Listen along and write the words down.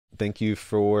thank you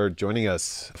for joining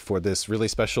us for this really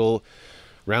special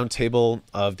roundtable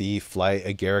of the Fly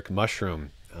Agaric mushroom.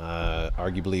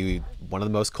 Arguably one of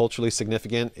the most culturally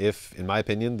significant, if in my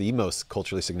opinion, the most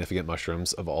culturally significant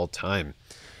mushrooms of all time.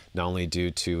 Not only due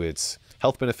to its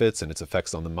health benefits and its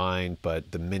effects on the mind,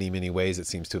 but the many, many ways it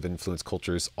seems to have influenced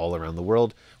cultures all around the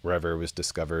world, wherever it was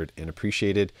discovered and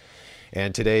appreciated.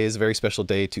 And today is a very special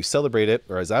day to celebrate it,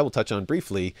 or as I will touch on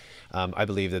briefly, I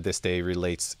believe that this day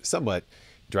relates somewhat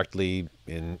directly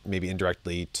and maybe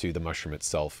indirectly to the mushroom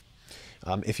itself.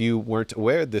 If you weren't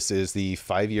aware, this is the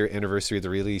 5-year anniversary of the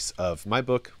release of my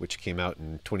book, which came out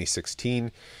in 2016.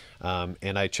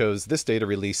 And I chose this day to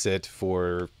release it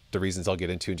for the reasons I'll get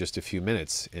into in just a few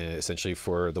minutes, essentially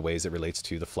for the ways it relates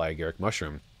to the Fly Agaric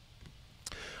mushroom.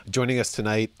 Joining us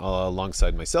tonight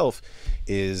alongside myself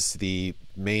is the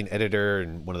main editor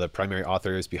and one of the primary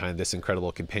authors behind this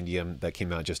incredible compendium that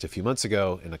came out just a few months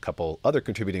ago, and a couple other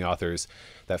contributing authors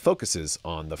that focuses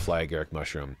on the Fly Agaric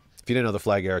mushroom. If you didn't know, the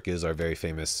Fly Agaric is our very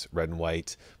famous red and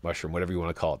white mushroom, whatever you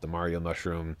want to call it, the Mario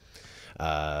mushroom,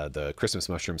 the Christmas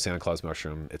mushroom, Santa Claus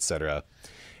mushroom, etc.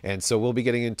 And so we'll be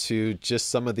getting into just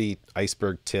some of the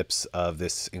iceberg tips of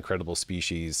this incredible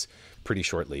species pretty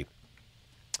shortly.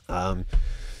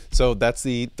 So that's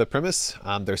the premise.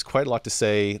 There's quite a lot to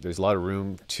say. There's a lot of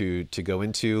room to go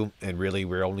into, and really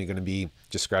we're only going to be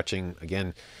just scratching,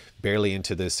 again, barely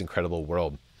into this incredible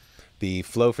world. The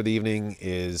flow for the evening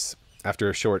is, after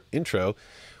a short intro,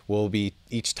 we'll be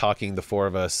each talking, the four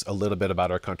of us, a little bit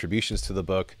about our contributions to the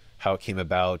book, how it came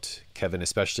about, Kevin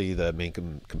especially, the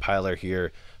main compiler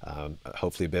here,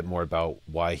 hopefully a bit more about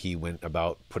why he went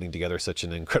about putting together such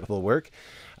an incredible work.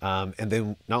 And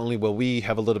then not only will we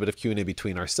have a little bit of Q&A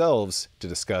between ourselves to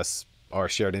discuss our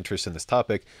shared interest in this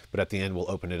topic, but at the end we'll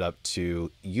open it up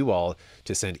to you all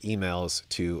to send emails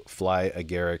to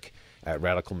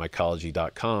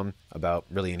flyagaric@radicalmycology.com about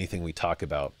really anything we talk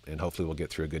about, and hopefully we'll get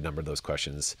through a good number of those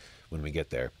questions when we get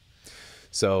there.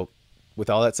 So with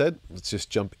all that said, let's just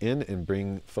jump in and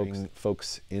bring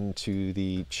folks into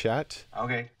the chat.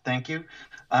 Okay, thank you.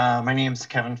 My name is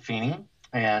Kevin Feeney,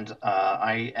 and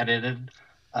I edited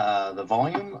the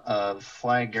volume of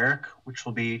Fly Agaric, which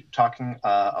we'll be talking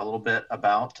a little bit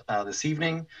about this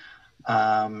evening.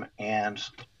 And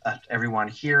everyone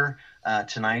here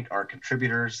tonight are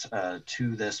contributors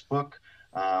to this book.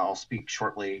 I'll speak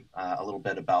shortly a little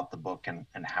bit about the book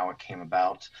and how it came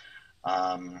about.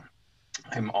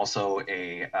 I'm also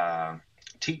a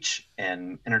teach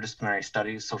in interdisciplinary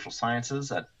studies, social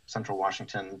sciences at Central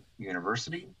Washington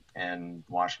University in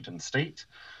Washington State,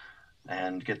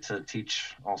 and get to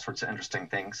teach all sorts of interesting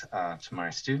things to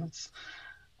my students.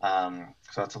 So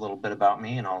that's a little bit about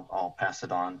me, and I'll pass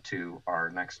it on to our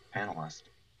next panelist.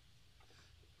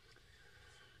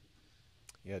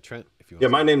 Yeah, Trent, if you want. Yeah,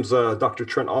 my name's Dr.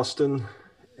 Trent Austin,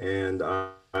 and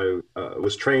I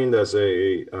was trained as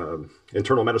a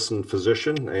internal medicine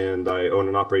physician, and I own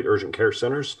and operate urgent care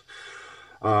centers.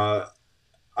 I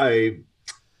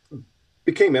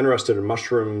became interested in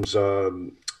mushrooms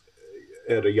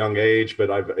at a young age,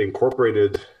 but I've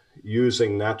incorporated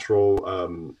using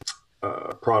natural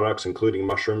products, including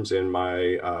mushrooms, in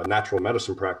my natural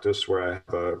medicine practice, where I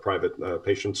have private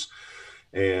patients,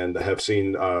 and have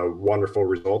seen wonderful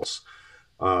results.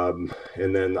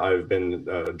 And then I've been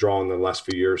drawn the last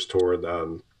few years toward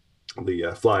the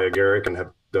Fly Agaric, and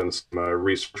have done some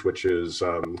research, which is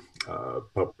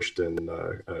published and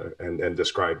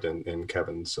described in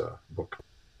Kevin's book.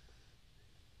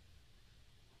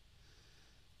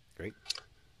 Great.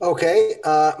 Okay,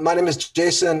 my name is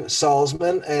Jason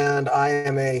Salzman, and I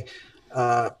am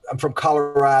I'm from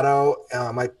Colorado.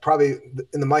 Probably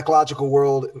in the mycological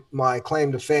world, my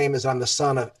claim to fame is I'm the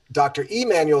son of Dr.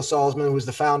 Emanuel Salzman, who was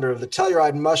the founder of the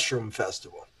Telluride Mushroom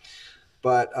Festival.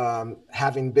 But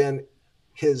having been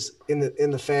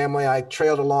in the family, I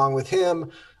trailed along with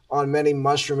him on many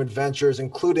mushroom adventures,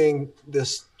 including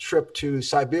this trip to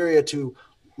Siberia to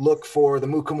look for the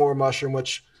mucomore mushroom,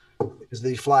 which is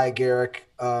the Fly Agaric,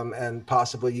 and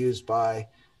possibly used by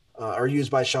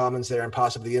shamans there, and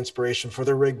possibly the inspiration for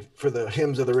the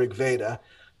hymns of the Rig Veda.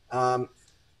 Other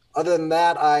than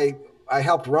that, I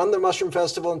helped run the Mushroom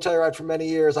Festival in Telluride for many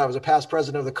years. I was a past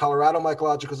president of the Colorado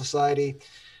Mycological Society.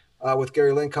 With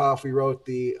Gary Linkoff, we wrote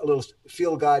a little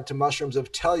field guide to mushrooms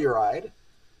of Telluride,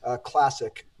 a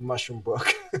classic mushroom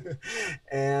book.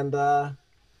 And I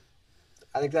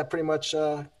think that pretty much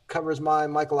covers my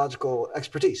mycological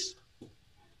expertise.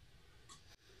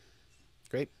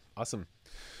 Great. Awesome.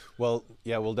 Well,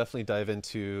 yeah, we'll definitely dive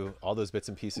into all those bits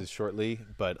and pieces shortly,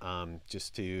 but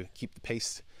just to keep the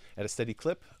pace at a steady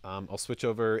clip, I'll switch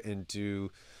over and do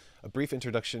a brief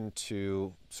introduction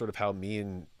to sort of how me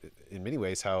and in many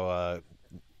ways how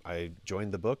I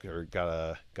joined the book or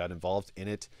got involved in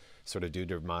it, sort of due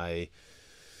to my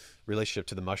relationship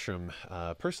to the mushroom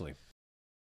personally.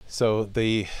 So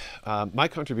my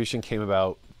contribution came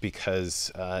about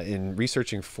because in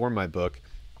researching for my book,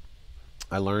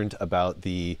 I learned about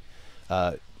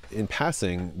in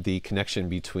passing, the connection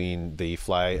between the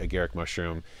Fly Agaric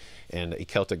mushroom and a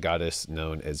Celtic goddess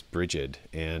known as Brigid.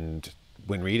 And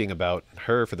when reading about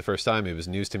her for the first time, it was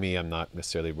news to me. I'm not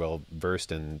necessarily well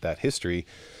versed in that history,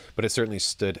 but it certainly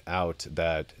stood out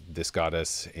that this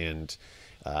goddess, and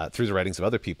through the writings of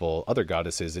other people, other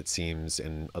goddesses, it seems,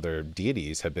 and other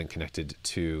deities have been connected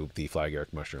to the Fly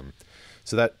Agaric mushroom.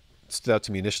 So that stood out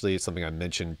to me initially. It's something I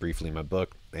mentioned briefly in my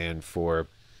book, and for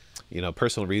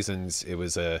personal reasons, it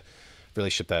was a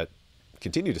relationship that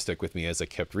continued to stick with me as I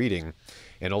kept reading.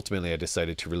 And ultimately, I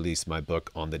decided to release my book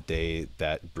on the day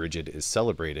that Brigid is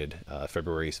celebrated,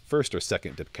 February 1st or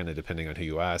 2nd, kind of depending on who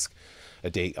you ask, a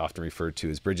date often referred to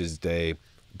as Brigid's Day,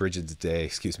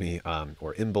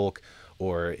 or Imbolc,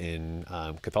 or in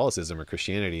Catholicism or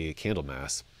Christianity,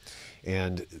 Candlemas.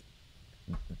 And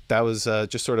that was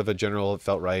just sort of a general, it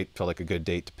felt right, felt like a good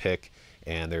date to pick.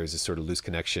 And there was this sort of loose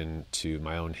connection to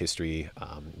my own history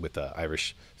with the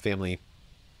Irish family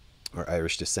or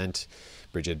Irish descent,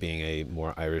 Brigid being a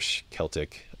more Irish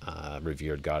Celtic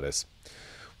revered goddess.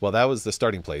 Well, that was the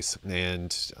starting place.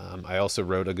 And I also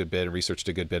wrote a good bit and researched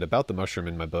a good bit about the mushroom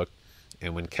in my book.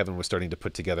 And when Kevin was starting to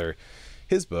put together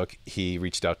his book, he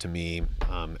reached out to me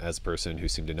as a person who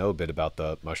seemed to know a bit about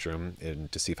the mushroom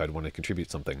and to see if I'd want to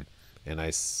contribute something. And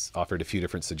I offered a few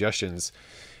different suggestions,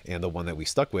 and the one that we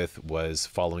stuck with was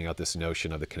following out this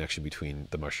notion of the connection between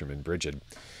the mushroom and Brigid.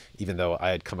 Even though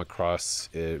I had come across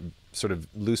sort of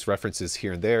loose references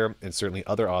here and there, and certainly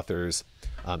other authors,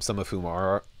 some of whom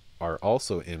are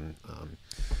also in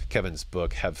Kevin's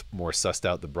book, have more sussed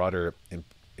out the broader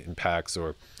impacts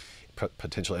or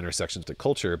potential intersections to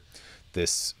culture,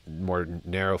 this more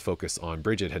narrow focus on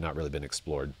Brigid had not really been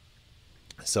explored.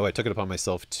 So I took it upon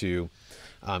myself to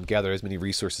gather as many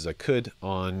resources as I could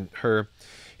on her,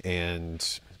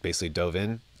 and basically dove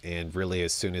in. And really,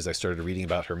 as soon as I started reading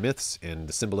about her myths and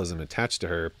the symbolism attached to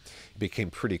her, it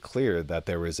became pretty clear that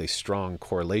there was a strong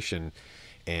correlation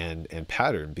and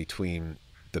pattern between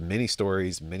the many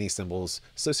stories, many symbols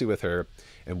associated with her,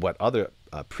 and what other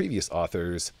previous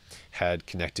authors had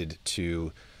connected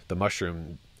to the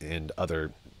mushroom and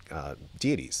other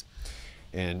deities.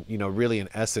 And, really, in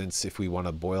essence, if we want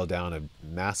to boil down a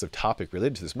massive topic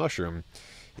related to this mushroom,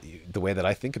 the way that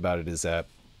I think about it is that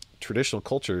traditional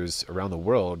cultures around the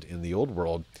world, in the old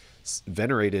world,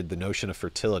 venerated the notion of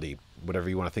fertility, whatever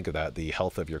you want to think of that, the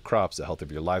health of your crops, the health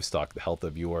of your livestock, the health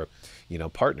of your,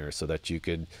 partner, so that you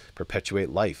could perpetuate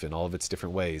life in all of its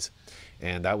different ways.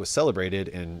 And that was celebrated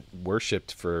and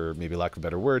worshipped, for maybe lack of a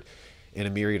better word, in a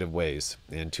myriad of ways,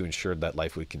 and to ensure that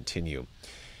life would continue.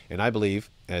 And I believe,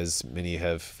 as many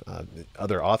have,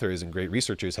 other authors and great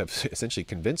researchers have essentially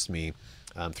convinced me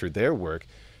through their work,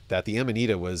 that the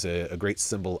Amanita was a great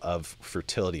symbol of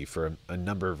fertility for a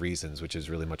number of reasons, which is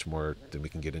really much more than we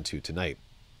can get into tonight.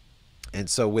 And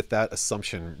so with that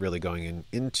assumption really going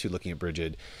into looking at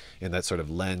Brigid and that sort of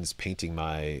lens painting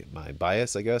my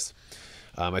bias, I guess,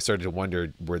 I started to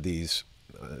wonder, were these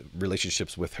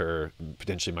relationships with her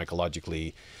potentially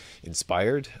mycologically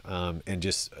inspired, and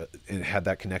had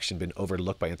that connection been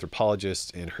overlooked by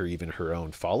anthropologists and even her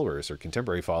own followers or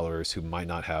contemporary followers who might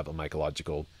not have a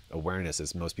mycological awareness,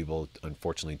 as most people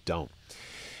unfortunately don't.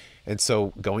 And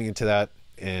so going into that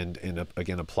and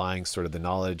again applying sort of the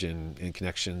knowledge and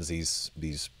connections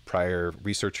these prior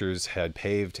researchers had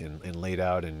paved and laid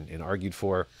out and argued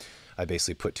for, I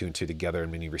basically put two and two together in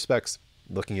many respects,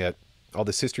 looking at all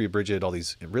this history of Brigid, all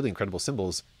these really incredible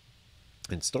symbols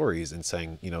and stories, and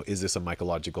saying, is this a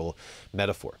mycological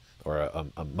metaphor or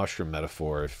a mushroom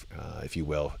metaphor, if you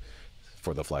will,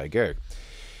 for the Fly Agaric?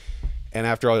 And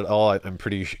after all,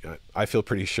 I feel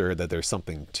pretty sure that there's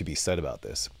something to be said about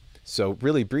this. So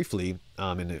really briefly,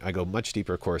 and I go much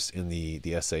deeper, of course, in the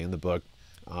essay in the book,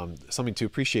 something to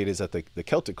appreciate is that the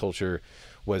Celtic culture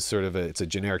was sort of it's a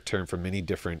generic term for many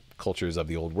different cultures of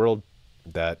the old world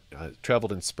that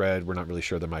traveled and spread. We're not really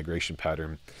sure the migration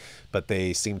pattern, but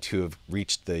they seem to have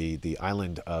reached the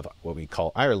island of what we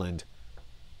call Ireland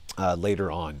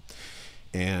later on.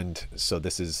 And so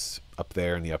this is up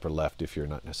there in the upper left if you're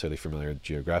not necessarily familiar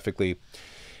geographically.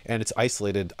 And it's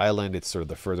isolated island. It's sort of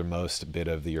the furthermost bit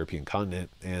of the European continent.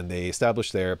 And they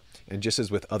established there, and just as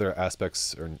with other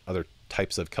aspects or other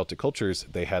types of Celtic cultures,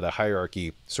 they had a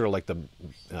hierarchy, sort of like the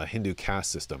Hindu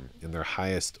caste system. And their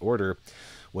highest order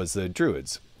was the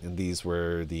Druids. And these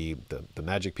were the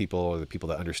magic people, or the people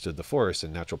that understood the forest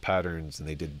and natural patterns, and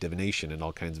they did divination and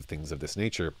all kinds of things of this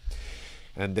nature.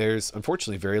 And there's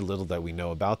unfortunately very little that we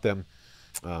know about them.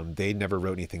 They never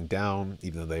wrote anything down,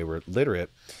 even though they were literate.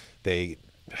 They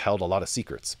held a lot of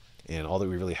secrets. And all that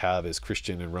we really have is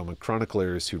Christian and Roman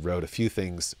chroniclers who wrote a few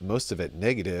things, most of it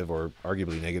negative or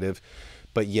arguably negative,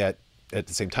 but yet at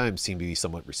the same time seem to be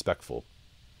somewhat respectful.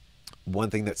 One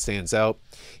thing that stands out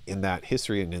in that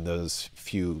history and in those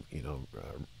few,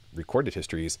 recorded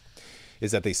histories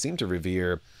is that they seem to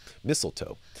revere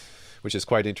mistletoe, which is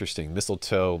quite interesting.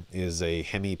 Mistletoe is a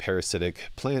hemiparasitic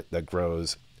plant that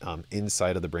grows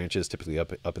inside of the branches, typically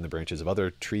up in the branches of other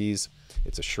trees.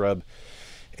 It's a shrub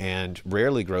and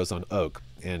rarely grows on oak.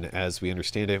 And as we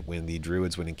understand it, when the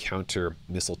Druids would encounter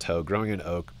mistletoe growing in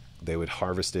oak, they would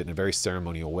harvest it in a very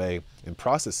ceremonial way and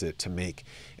process it to make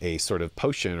a sort of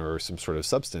potion or some sort of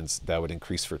substance that would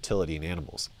increase fertility in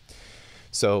animals.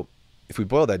 So if we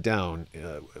boil that down,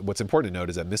 what's important to note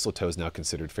is that mistletoe is now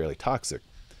considered fairly toxic.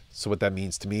 So what that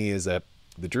means to me is that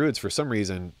the Druids, for some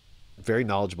reason, very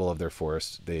knowledgeable of their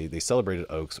forests, they celebrated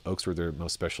oaks. Oaks were their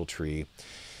most special tree.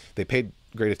 They paid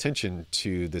great attention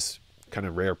to this kind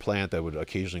of rare plant that would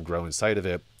occasionally grow inside of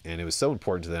it, and it was so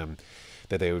important to them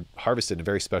that they would harvest it in a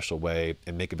very special way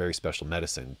and make a very special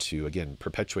medicine to, again,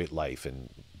 perpetuate life and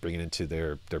bring it into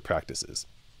their practices.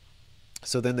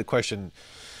 So then the question,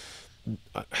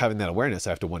 having that awareness,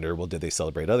 I have to wonder, well, did they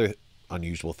celebrate other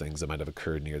unusual things that might have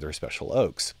occurred near their special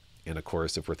oaks? And of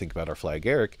course, if we're thinking about our Fly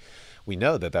Agaric, we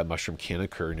know that that mushroom can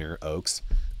occur near oaks,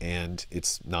 and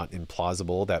it's not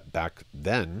implausible that back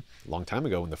then, a long time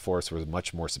ago, when the forest was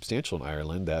much more substantial in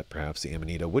Ireland, that perhaps the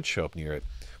Amanita would show up near it,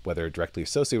 whether directly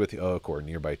associated with the oak or a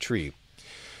nearby tree.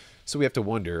 So we have to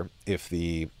wonder if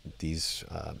these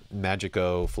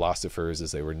magico philosophers,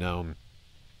 as they were known,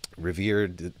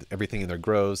 revered everything in their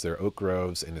groves, their oak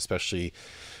groves, and especially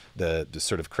the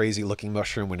sort of crazy looking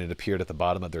mushroom when it appeared at the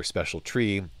bottom of their special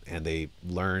tree, and they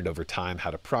learned over time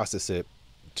how to process it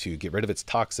to get rid of its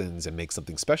toxins and make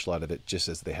something special out of it, just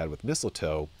as they had with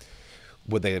mistletoe.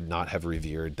 Would they not have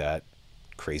revered that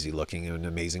crazy looking and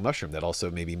amazing mushroom that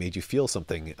also maybe made you feel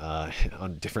something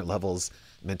on different levels,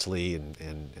 mentally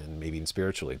and maybe even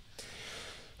spiritually?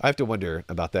 I have to wonder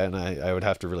about that, and I would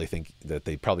have to really think that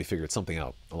they probably figured something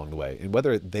out along the way. And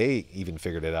whether they even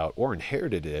figured it out or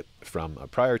inherited it from a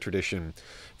prior tradition,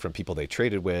 from people they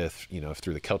traded with,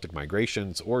 through the Celtic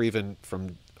migrations, or even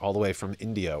from all the way from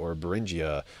India or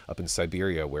Beringia up in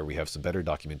Siberia, where we have some better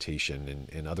documentation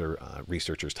and other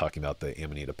researchers talking about the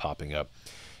Amanita popping up.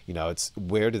 It's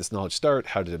where did this knowledge start?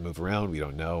 How did it move around? We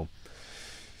don't know.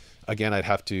 Again, I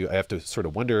have to sort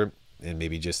of wonder, and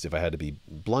maybe just if I had to be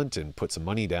blunt and put some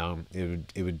money down,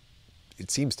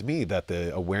 it seems to me that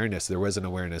there was an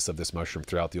awareness of this mushroom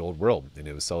throughout the old world, and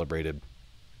it was celebrated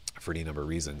for any number of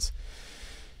reasons.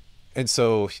 And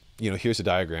so, here's a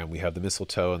diagram. We have the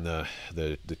mistletoe and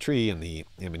the tree and the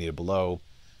Amanita below.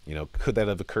 Could that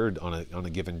have occurred on a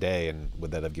given day, and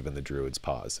would that have given the Druids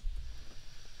pause?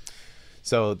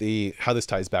 So how this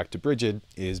ties back to Brigid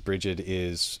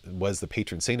was the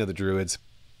patron saint of the Druids,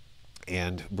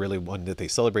 and really one that they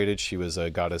celebrated. She was a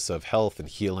goddess of health and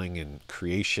healing and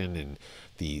creation and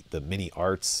the many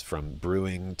arts, from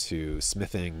brewing to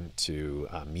smithing to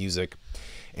music.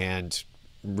 And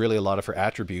really a lot of her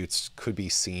attributes could be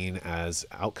seen as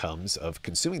outcomes of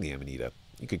consuming the Amanita.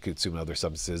 You could consume other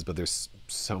substances, but there's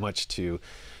so much to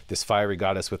this fiery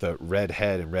goddess with a red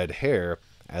head and red hair,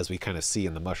 as we kind of see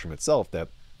in the mushroom itself, that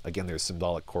again, there's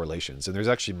symbolic correlations, and there's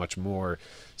actually much more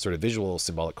sort of visual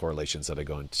symbolic correlations that I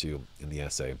go into in the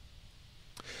essay.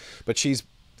 But she's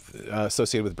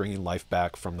associated with bringing life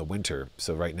back from the winter.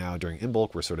 So right now during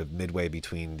Imbolc, we're sort of midway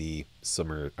between the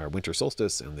winter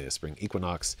solstice and the spring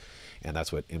equinox, and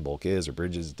that's what Imbolc is, or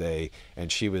Bridges Day.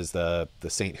 And she was the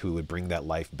saint who would bring that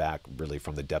life back really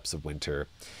from the depths of winter.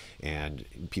 And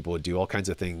people would do all kinds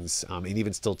of things, and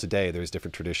even still today, there's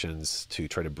different traditions to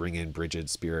try to bring in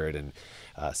Brigid's spirit and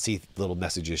see little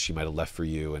messages she might have left for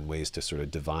you, and ways to sort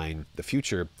of divine the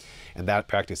future. And that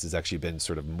practice has actually been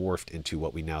sort of morphed into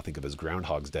what we now think of as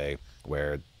Groundhog's Day,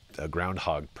 where a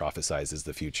groundhog prophesizes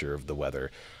the future of the weather.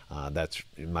 That's,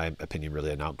 in my opinion,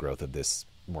 really an outgrowth of this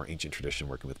more ancient tradition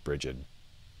working with Brigid.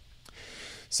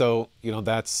 So,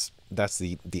 that's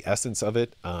the essence of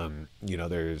it.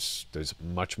 There's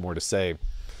much more to say,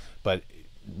 but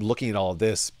looking at all of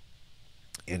this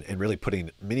and really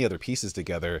putting many other pieces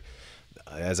together,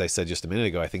 as I said just a minute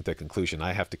ago, I think the conclusion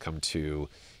I have to come to,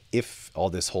 if all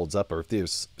this holds up, or if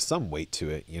there's some weight to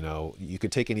it, you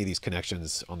could take any of these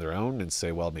connections on their own and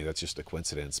say, well, maybe that's just a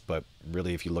coincidence. But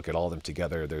really, if you look at all of them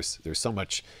together, there's so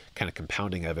much kind of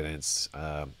compounding evidence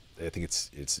I think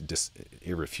it's just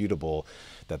irrefutable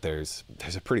that there's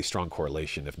a pretty strong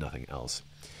correlation, if nothing else.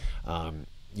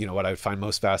 What I find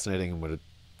most fascinating, and what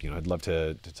I'd love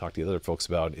to talk to the other folks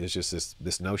about, is just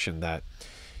this notion that,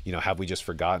 have we just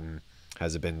forgotten?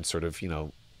 Has it been sort of,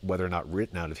 whether or not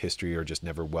written out of history or just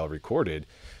never well recorded,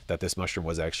 that this mushroom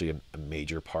was actually a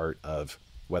major part of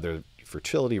whether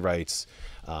fertility rites,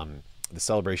 the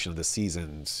celebration of the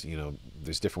seasons.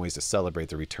 There's different ways to celebrate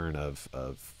the return of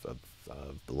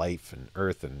life and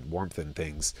earth and warmth and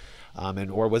things,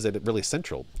 or was it really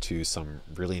central to some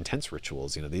really intense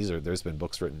rituals? There's been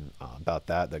books written about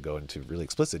that go into really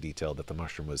explicit detail that the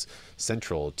mushroom was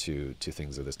central to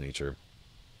things of this nature.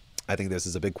 I think this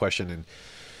is a big question, and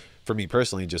for me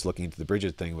personally, just looking into the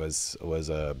Bridget thing was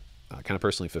kind of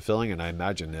personally fulfilling, and I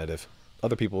imagine that if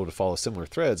other people were to follow similar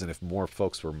threads, and if more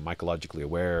folks were mycologically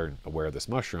aware of this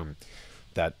mushroom,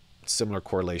 that similar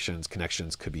correlations,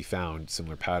 connections could be found,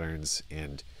 similar patterns,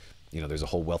 and there's a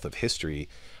whole wealth of history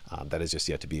that is just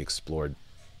yet to be explored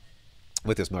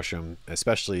with this mushroom,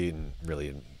 especially and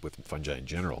really with fungi in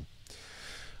general.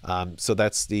 So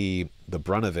that's the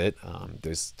brunt of it.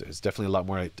 There's definitely a lot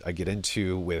more I get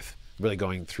into with really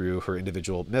going through her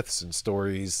individual myths and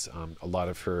stories, a lot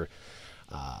of her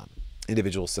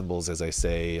individual symbols, as I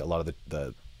say, a lot of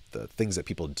the things that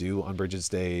people do on Bridget's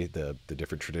Day, the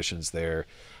different traditions there,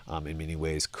 in many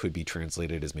ways could be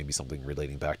translated as maybe something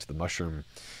relating back to the mushroom,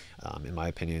 in my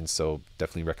opinion. So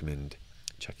definitely recommend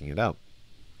checking it out.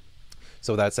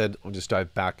 So with that said, I'll just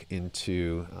dive back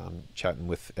into chatting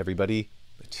with everybody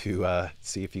to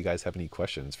see if you guys have any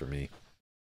questions for me.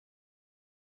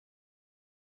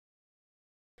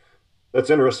 That's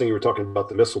interesting. You were talking about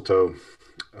the mistletoe,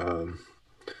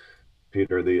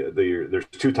 Peter. There's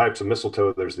two types of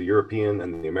mistletoe. There's the European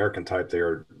and the American type. They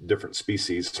are different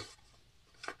species.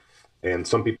 And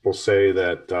some people say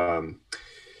that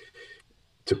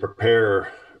to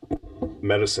prepare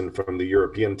medicine from the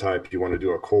European type, you want to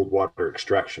do a cold water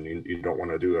extraction. You don't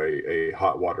want to do a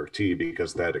hot water tea,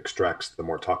 because that extracts the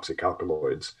more toxic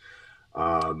alkaloids.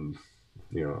 I'm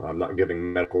not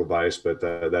giving medical advice, but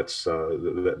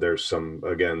there's some,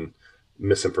 again,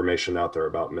 misinformation out there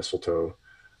about mistletoe.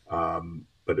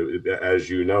 But as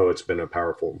you know, it's been a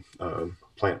powerful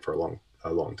plant for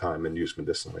a long time and used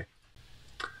medicinally.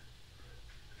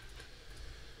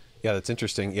 Yeah, that's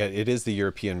interesting. Yeah, it is the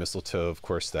European mistletoe, of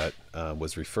course, that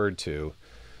was referred to.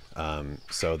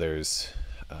 So there's,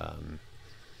 and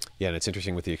it's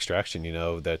interesting with the extraction.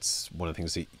 That's one of the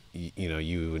things that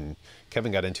you and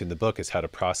Kevin got into in the book, is how to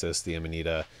process the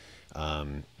Amanita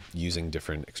using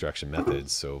different extraction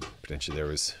methods. So potentially there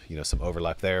was some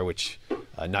overlap there, which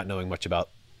not knowing much about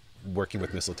working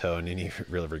with mistletoe in any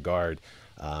real regard,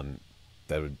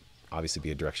 that would obviously be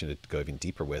a direction to go even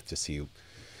deeper with, to see,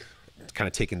 kind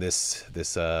of taking this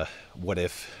what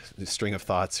if string of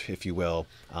thoughts, if you will,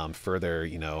 further.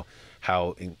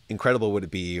 How incredible would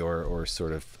it be, or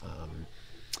sort of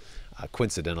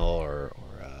coincidental or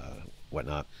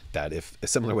whatnot, that if a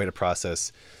similar way to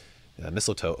process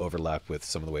mistletoe overlap with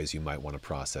some of the ways you might want to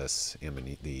process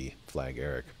the Fly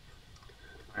Agaric.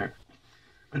 Right.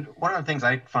 But one of the things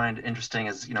I find interesting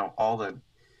is, all the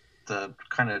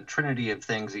kind of trinity of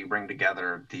things that you bring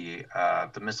together, the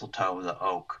mistletoe, the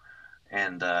oak,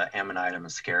 and the Amanita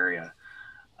muscaria.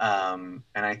 And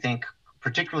I think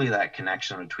particularly that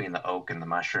connection between the oak and the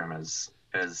mushroom is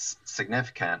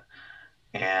significant.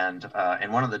 And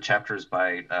in one of the chapters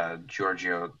by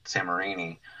Giorgio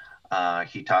Samarini,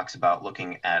 he talks about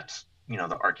looking at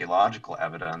the archaeological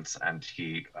evidence, and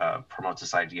he promotes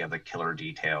this idea of the killer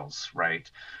details,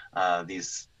 right?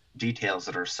 These details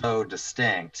that are so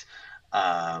distinct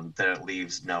that it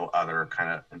leaves no other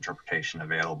kind of interpretation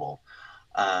available.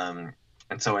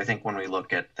 And so I think when we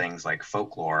look at things like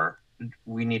folklore,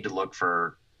 we need to look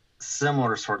for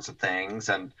similar sorts of things,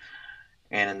 and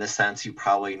in this sense, you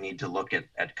probably need to look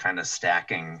at kind of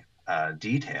stacking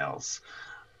details.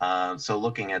 So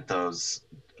looking at those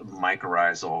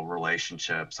mycorrhizal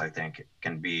relationships, I think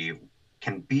can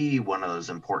be one of those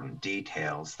important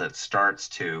details that starts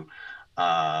to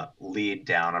lead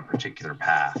down a particular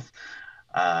path.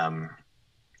 And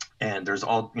there's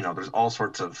all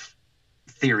sorts of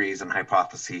theories and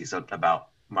hypotheses about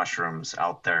mushrooms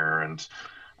out there, and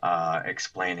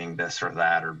explaining this or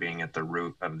that, or being at the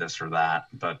root of this or that.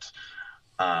 But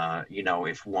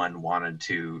if one wanted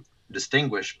to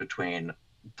distinguish between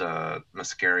the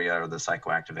muscaria or the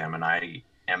psychoactive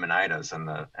amanitas and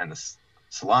the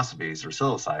psilocybes or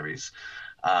psilocybes,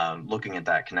 looking at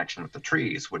that connection with the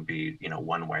trees would be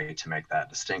one way to make that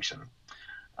distinction.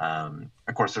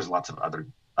 Of course, there's lots of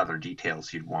other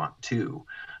details you'd want too,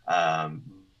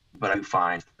 but I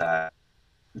find that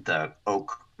the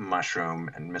oak mushroom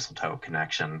and mistletoe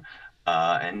connection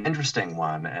an interesting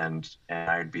one, and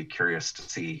I'd be curious to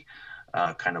see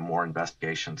kind of more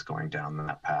investigations going down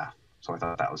that path. So I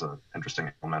thought that was an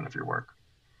interesting element of your work.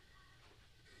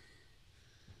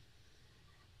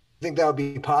 Think that would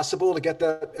be possible to get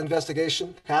that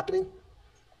investigation happening?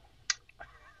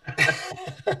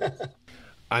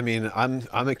 I mean, I'm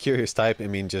a curious type. I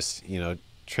mean, just, you know,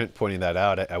 Trent pointing that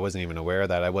out, I wasn't even aware of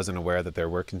that. I wasn't aware that there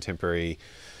were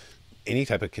any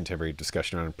type of contemporary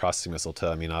discussion around processing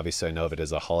mistletoe. I mean, obviously I know of it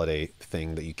as a holiday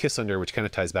thing that you kiss under, which kind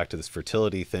of ties back to this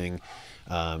fertility thing.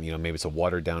 You know, maybe it's a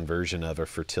watered down version of a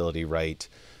fertility rite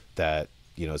that,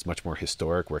 you know, is much more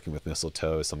historic. Working with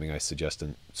mistletoe is something I suggest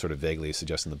and sort of vaguely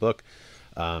suggest in the book.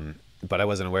 But I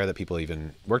wasn't aware that people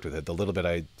even worked with it. The little bit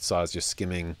I saw as just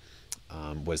skimming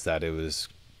was that it was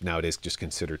nowadays just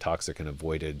considered toxic and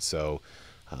avoided. So,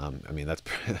 I mean, that's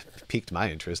piqued my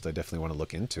interest. I definitely want to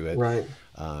look into it. Right.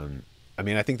 I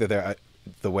mean, I think that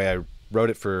the way I wrote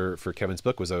it for Kevin's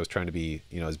book was I was trying to be,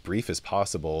 you know, as brief as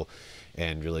possible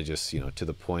and really just, you know, to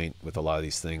the point with a lot of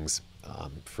these things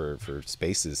for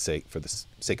space's sake, for the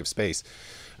sake of space.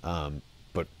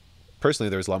 But personally,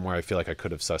 there's a lot more I feel like I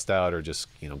could have sussed out or just,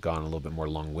 you know, gone a little bit more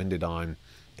long-winded on.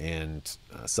 And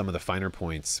some of the finer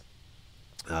points,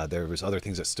 there was other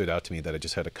things that stood out to me that I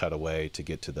just had to cut away to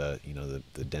get to the, you know,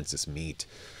 the densest meat.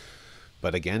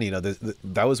 But again, you know,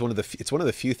 that was it's one of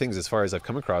the few things as far as I've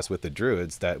come across with the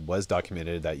Druids that was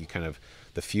documented, that you kind of,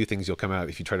 the few things you'll come out,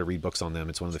 if you try to read books on them,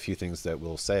 it's one of the few things that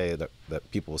will say,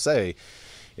 that people will say,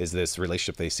 is this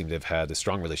relationship they seem to have had, the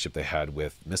strong relationship they had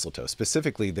with mistletoe.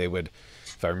 Specifically, they would,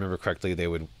 if I remember correctly, they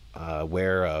would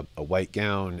wear a white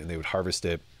gown and they would harvest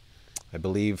it, I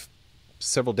believe,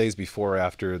 several days before or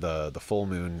after the full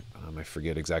moon. I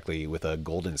forget exactly, with a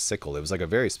golden sickle. It was like a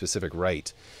very specific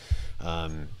rite.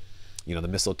 You know, the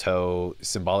mistletoe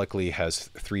symbolically has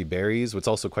 3 berries. What's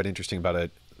also quite interesting about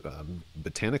it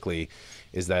botanically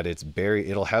is that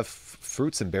it'll have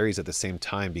fruits and berries at the same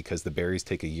time, because the berries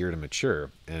take a year to mature,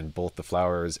 and both the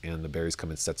flowers and the berries come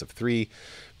in sets of 3.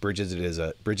 Bridget is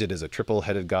a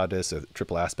triple-headed goddess, a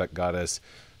triple aspect goddess.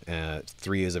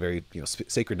 3 is a very, you know,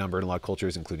 sacred number in a lot of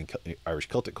cultures, including Irish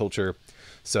Celtic culture.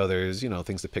 So there's, you know,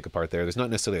 things to pick apart there. There's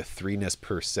not necessarily a 3ness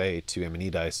per se to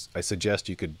Amanita. I suggest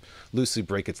you could loosely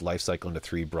break its life cycle into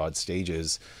 3 broad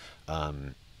stages.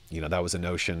 You know, that was a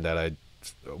notion that I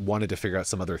wanted to figure out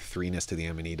some other 3ness to the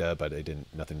Amanita, but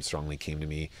nothing strongly came to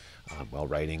me while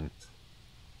writing.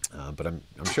 But I'm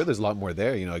sure there's a lot more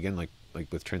there. You know, again, like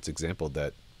with Trent's example,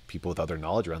 that people with other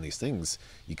knowledge around these things,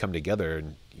 you come together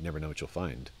and you never know what you'll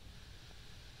find.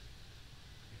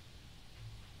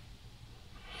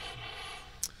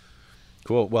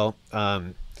 Cool. Well,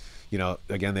 you know,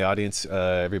 again, the audience,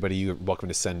 everybody, you're welcome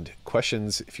to send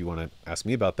questions if you want to ask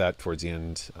me about that towards the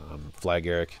end. Fly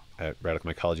Agaric at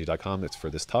radicalmycology.com. That's for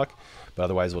this talk. But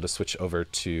otherwise, we'll just switch over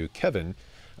to Kevin,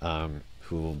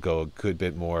 who will go a good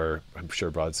bit more, I'm sure,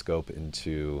 broad scope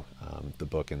into the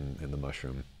book and the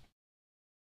mushroom.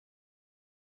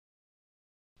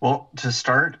 Well, to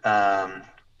start,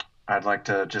 I'd like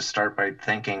to just start by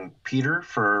thanking Peter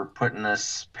for putting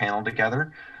this panel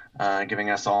together, giving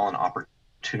us all an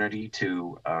opportunity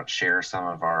to share some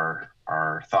of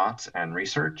our thoughts and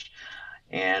research,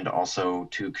 and also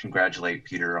to congratulate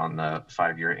Peter on the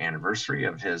 5-year anniversary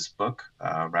of his book,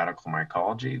 Radical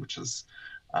Mycology, which is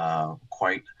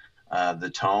quite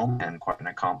the tome and quite an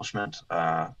accomplishment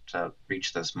to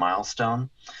reach this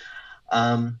milestone.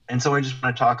 And so I just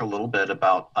want to talk a little bit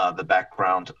about the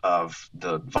background of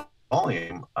the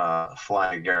volume,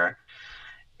 Fly Agaric,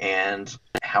 and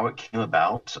how it came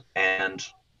about. And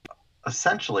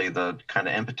essentially the kind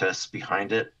of impetus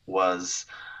behind it was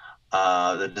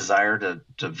the desire to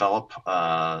develop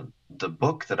the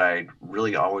book that I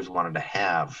really always wanted to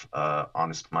have on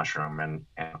this mushroom and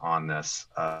on this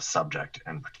subject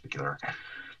in particular.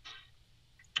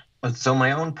 So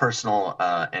my own personal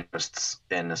interests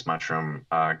in this mushroom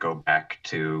go back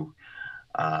to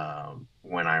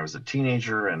when I was a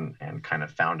teenager and kind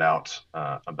of found out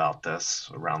about this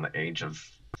around the age of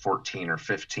 14 or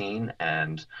 15,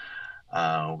 and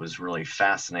was really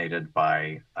fascinated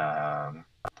by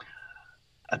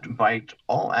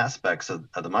all aspects of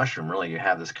the mushroom. Really, you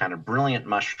have this kind of brilliant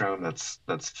mushroom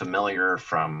that's familiar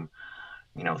from,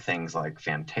 you know, things like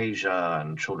Fantasia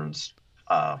and children's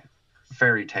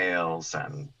fairy tales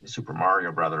and Super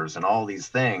Mario Brothers and all these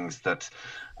things that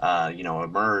you know,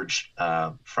 emerged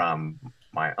from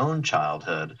my own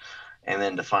childhood, and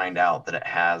then to find out that it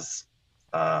has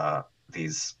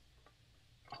these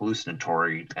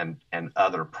hallucinatory and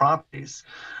other properties.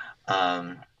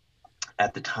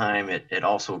 at the time, it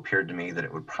also appeared to me that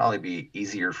it would probably be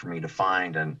easier for me to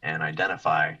find and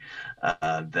identify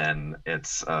than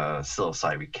its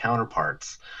psilocybe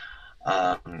counterparts.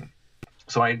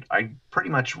 So I pretty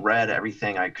much read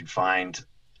everything I could find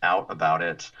out about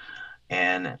it.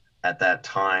 And at that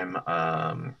time,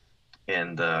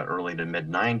 in the early to mid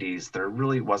 90s, there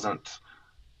really wasn't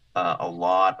a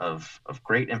lot of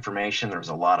great information. There was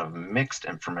a lot of mixed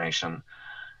information.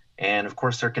 And of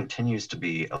course, there continues to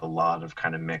be a lot of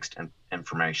kind of mixed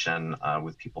information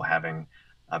with people having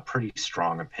pretty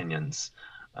strong opinions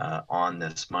on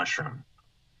this mushroom.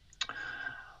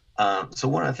 So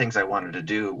one of the things I wanted to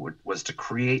do was to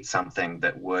create something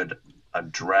that would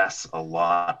address a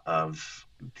lot of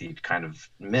the kind of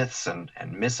myths and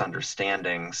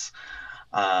misunderstandings,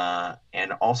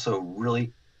 and also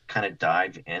really kind of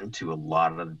dive into a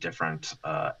lot of the different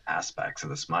aspects of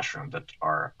this mushroom that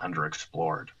are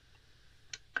underexplored.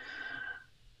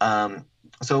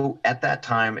 So at that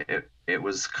time, it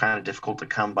was kind of difficult to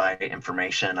come by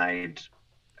information. I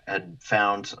had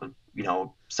found,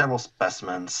 several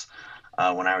specimens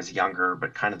when I was younger,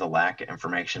 but kind of the lack of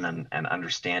information and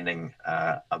understanding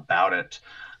about it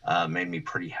made me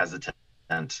pretty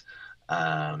hesitant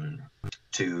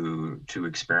to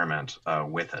experiment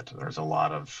with it. There's a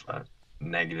lot of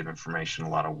negative information, a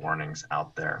lot of warnings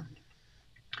out there.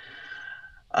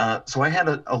 So I had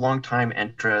a long time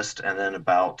interest, and then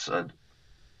about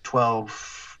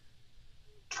 12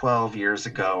 years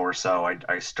ago or so,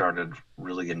 I started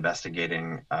really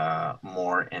investigating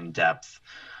more in depth.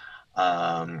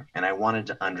 And I wanted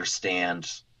to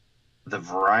understand the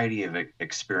variety of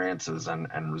experiences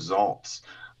and results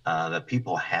that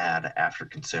people had after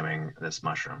consuming this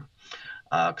mushroom.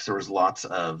 Because there was lots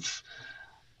of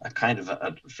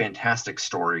fantastic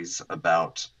stories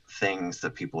about things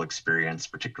that people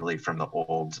experienced, particularly from the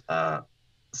old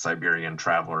Siberian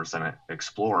travelers and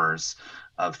explorers,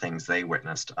 of things they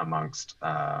witnessed amongst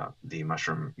the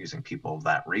mushroom-using people of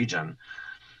that region,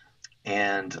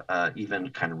 and even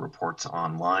kind of reports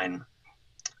online.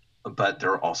 But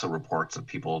there are also reports of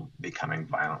people becoming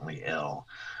violently ill.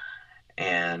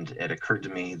 And it occurred to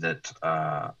me that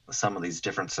some of these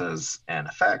differences and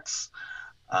effects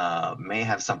may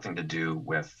have something to do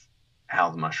with how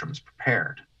the mushroom is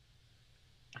prepared.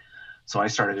 So I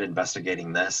started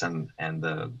investigating this, and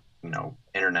the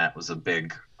internet was a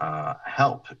big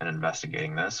help in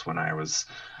investigating this. When I was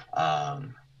a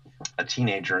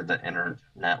teenager, the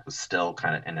internet was still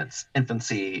kind of in its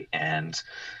infancy, and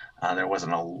there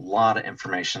wasn't a lot of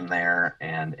information there,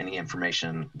 and any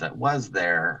information that was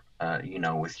there,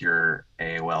 with your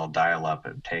AOL dial-up,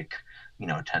 it would take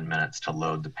 10 minutes to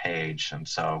load the page, and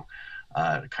so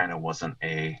it kind of wasn't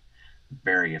a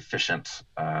very efficient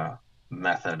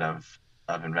method of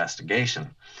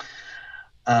investigation.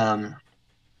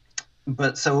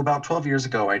 But so about 12 years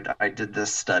ago, I did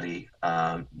this study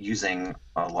using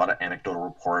a lot of anecdotal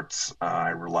reports. I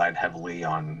relied heavily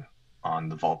on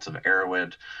the Vaults of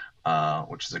Erowid,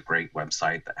 which is a great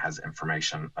website that has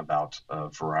information about a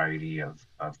variety of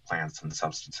plants and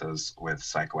substances with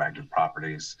psychoactive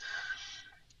properties,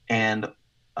 and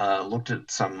looked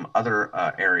at some other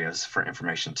areas for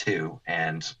information too,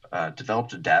 and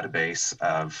developed a database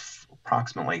of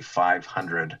approximately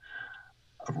 500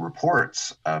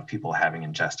 reports of people having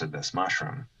ingested this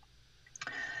mushroom.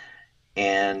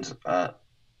 And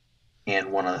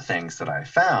one of the things that I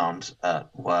found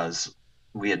was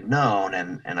we had known,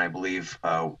 and I believe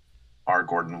R.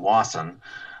 Gordon Wasson,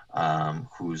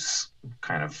 who's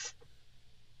kind of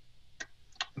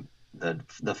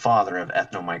the father of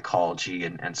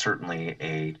ethnomycology, and certainly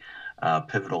a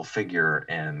pivotal figure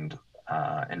in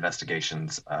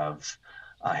investigations of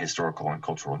historical and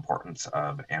cultural importance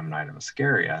of Amanita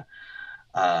muscaria.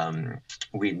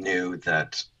 We knew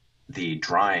that the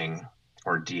drying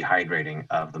or dehydrating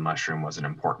of the mushroom was an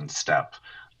important step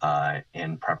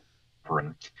in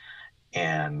preparation,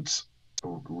 and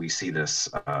we see this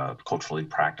culturally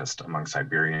practiced among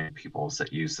Siberian peoples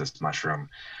that use this mushroom.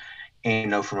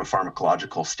 And from a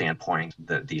pharmacological standpoint,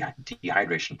 that the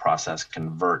dehydration process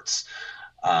converts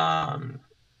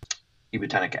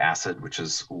ibutenic acid, which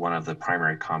is one of the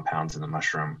primary compounds in the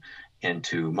mushroom,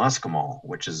 into muscimol,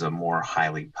 which is a more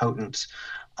highly potent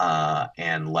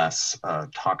and less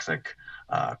toxic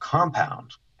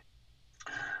compound.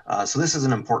 So this is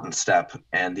an important step.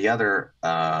 And the other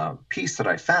piece that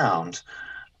I found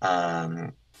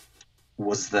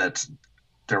was that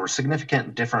there were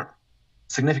significantly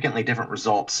different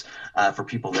results for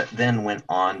people that then went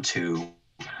on to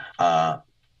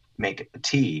make a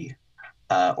tea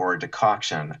or a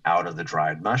decoction out of the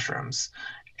dried mushrooms.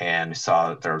 and saw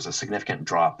that there was a significant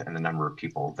drop in the number of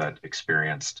people that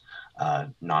experienced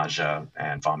nausea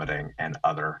and vomiting and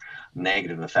other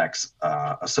negative effects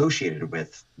associated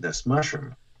with this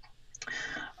mushroom.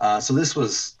 So this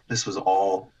was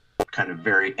all kind of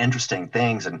very interesting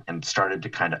things, and started to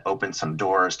kind of open some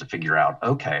doors to figure out,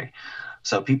 okay,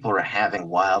 so people are having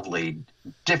wildly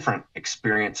different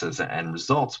experiences and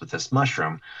results with this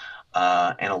mushroom,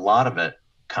 and a lot of it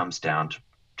comes down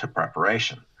to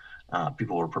preparation.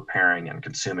 People were preparing and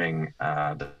consuming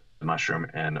the mushroom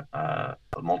in a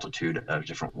multitude of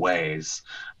different ways.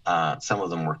 Some of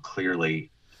them were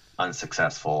clearly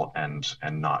unsuccessful and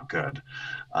not good.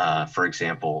 For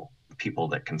example, people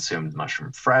that consumed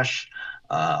mushroom fresh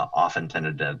often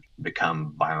tended to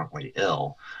become violently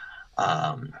ill.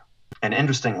 And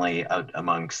interestingly,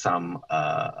 among some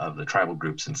of the tribal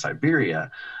groups in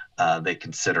Siberia, they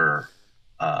consider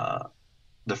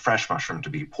the fresh mushroom to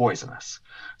be poisonous.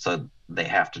 So they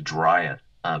have to dry it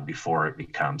before it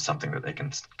becomes something that they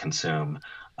can consume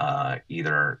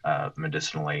either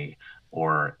medicinally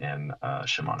or in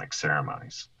shamanic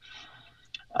ceremonies.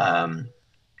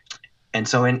 And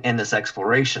so in this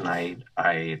exploration,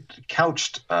 I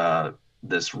couched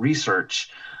this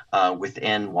research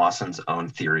within Wasson's own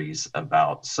theories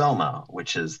about Soma,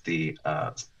 which is the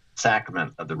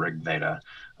sacrament of the Rig Veda,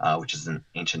 which is an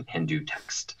ancient Hindu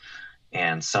text.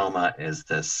 And Soma is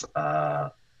this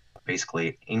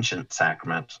basically ancient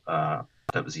sacrament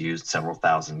that was used several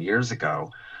thousand years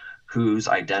ago, whose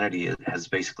identity has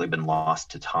basically been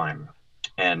lost to time.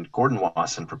 And Gordon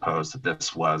Wasson proposed that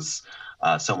this was,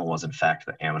 Soma was in fact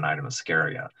the Amanita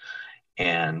muscaria.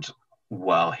 And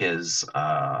while his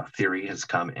theory has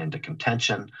come into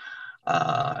contention,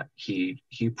 he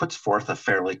puts forth a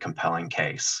fairly compelling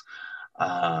case.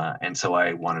 And so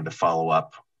I wanted to follow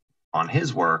up on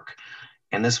his work.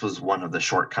 And this was one of the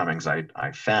shortcomings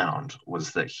I found,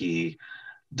 was that he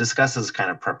discusses kind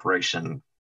of preparation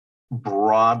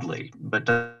broadly, but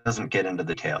doesn't get into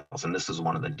the details. And this is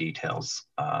one of the details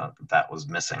that was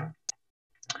missing.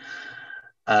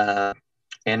 And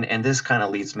this kind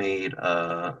of leads me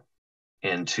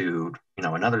into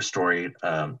another story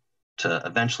to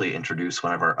eventually introduce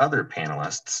one of our other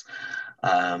panelists.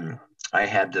 I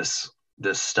had this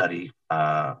study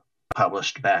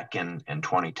published back in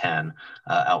 2010,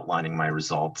 outlining my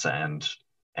results and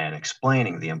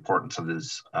explaining the importance of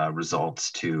these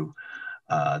results to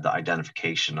the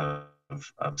identification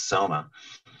of Soma.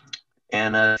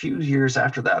 And a few years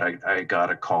after that, I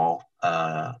got a call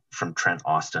from Trent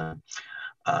Austin,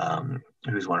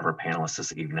 who's one of our panelists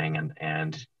this evening,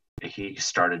 and he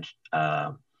started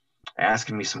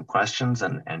asking me some questions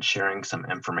and sharing some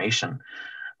information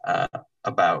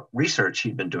about research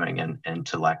he'd been doing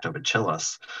into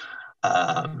Lactobacillus.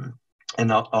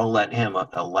 And I'll let him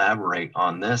elaborate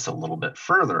on this a little bit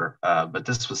further, but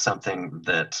this was something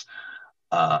that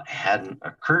hadn't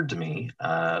occurred to me,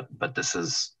 but this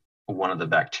is one of the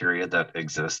bacteria that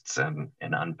exists in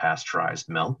unpasteurized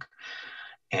milk.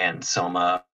 And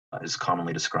Soma is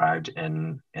commonly described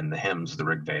in the hymns of the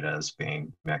Rig Veda as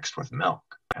being mixed with milk.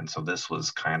 And so this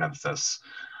was kind of this,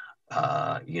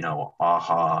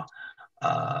 aha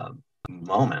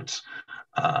moment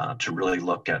to really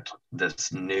look at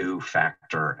this new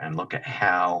factor and look at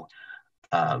how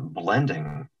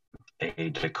blending a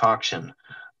decoction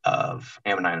of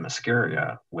Amanita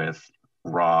muscaria with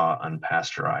raw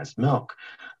unpasteurized milk,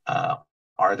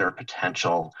 are there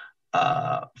potential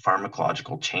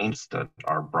pharmacological changes that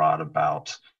are brought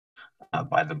about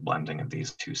by the blending of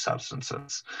these two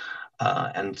substances?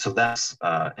 And so that's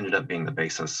ended up being the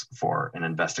basis for an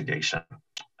investigation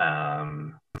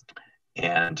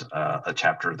and a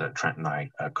chapter that Trent and I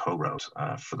co-wrote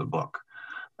for the book,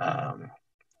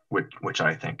 which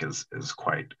I think is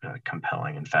quite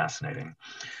compelling and fascinating.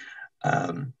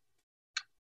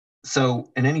 So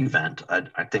in any event,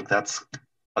 I think that's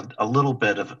a little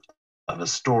bit of a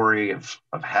story of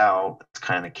how it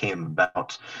kind of came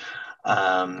about.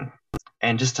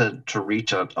 And just to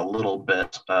reach a little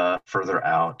bit further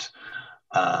out,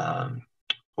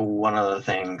 one of the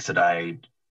things that I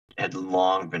had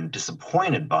long been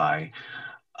disappointed by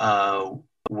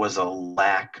was a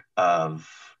lack of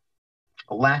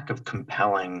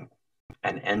compelling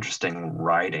and interesting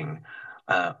writing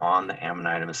on the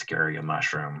Amanita muscaria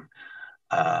mushroom.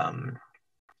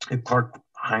 Clark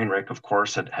Heinrich, of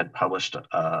course, had published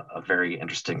a very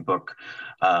interesting book,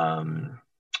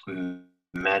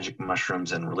 Magic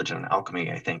Mushrooms and Religion and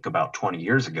Alchemy, I think about 20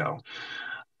 years ago.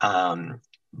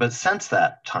 But since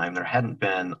that time, there hadn't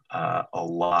been a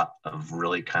lot of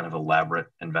really kind of elaborate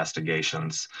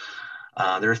investigations.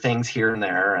 There are things here and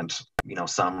there, and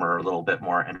some are a little bit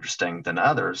more interesting than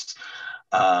others.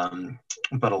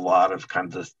 but a lot of kind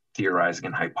of the theorizing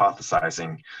and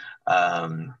hypothesizing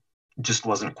just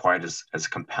wasn't quite as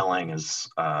compelling as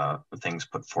the things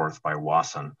put forth by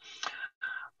Wasson.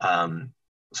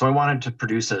 So I wanted to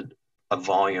produce a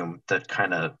volume that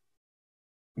kind of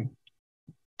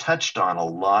touched on a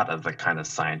lot of the kind of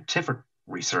scientific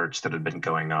research that had been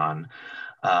going on,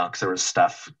 because there was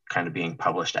stuff kind of being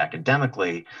published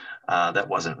academically that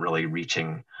wasn't really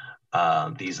reaching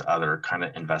these other kind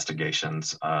of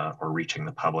investigations or reaching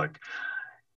the public.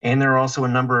 And there are also a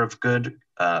number of good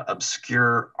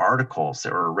obscure articles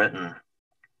that were written,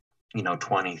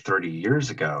 20, 30 years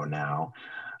ago now,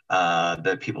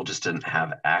 that people just didn't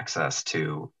have access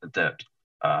to, that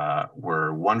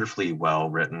were wonderfully well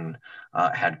written,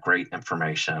 had great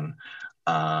information.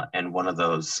 And one of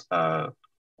those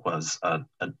was a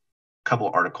couple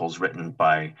articles written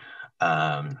by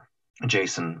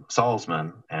Jason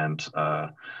Salzman and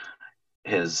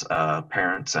his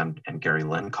parents, and Gary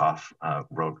Linkoff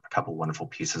wrote a couple wonderful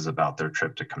pieces about their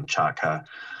trip to Kamchatka.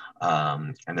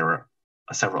 And there were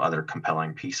several other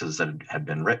compelling pieces that had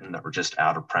been written that were just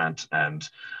out of print. And,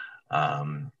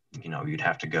 you'd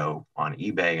have to go on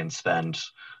eBay and spend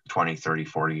 $20, $30,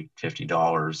 $40,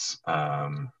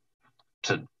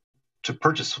 $50 to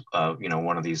purchase,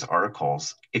 one of these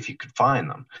articles if you could find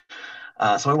them.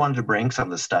 So I wanted to bring some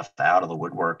of the stuff out of the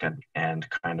woodwork and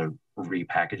kind of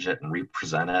repackage it and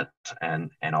represent it,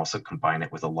 and also combine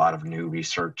it with a lot of new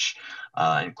research,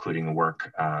 including the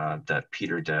work that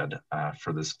Peter did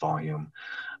for this volume.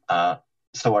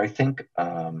 So I think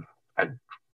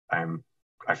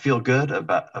I feel good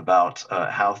about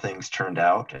how things turned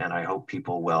out, and I hope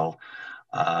people will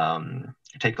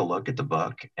take a look at the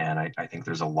book. And I think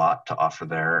there's a lot to offer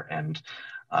there, and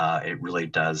it really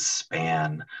does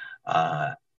span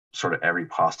sort of every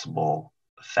possible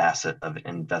facet of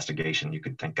investigation you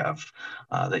could think of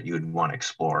that you would want to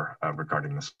explore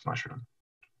regarding this mushroom.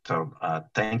 So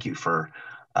thank you for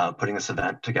putting this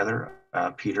event together,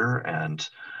 Peter. And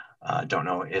don't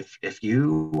know if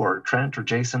you or Trent or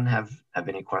Jason have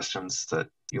any questions that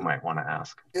you might want to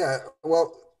ask. Yeah,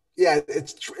 well, yeah,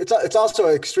 it's also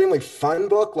an extremely fun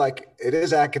book. Like, it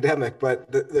is academic, but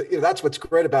that's what's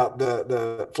great about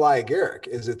the Fly Agaric,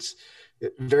 is it's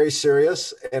very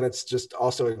serious, and it's just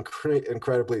also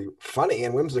incredibly funny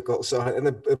and whimsical. So, and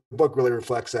the book really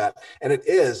reflects that. And it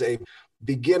is a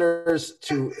beginners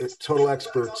to total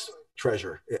experts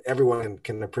treasure. Everyone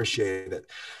can appreciate it.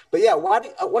 But yeah,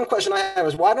 one question I have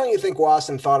is, why don't you think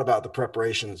Wasson thought about the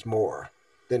preparations more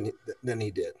than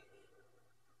he did?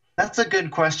 That's a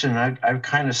good question. I've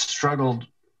kind of struggled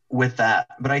with that,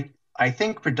 but I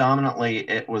think predominantly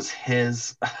it was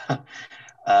his,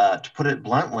 to put it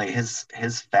bluntly, his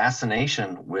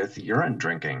fascination with urine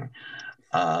drinking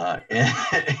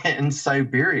in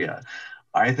Siberia.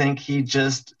 I think he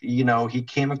just, he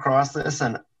came across this,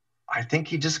 and I think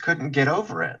he just couldn't get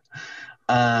over it.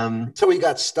 So he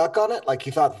got stuck on it? Like,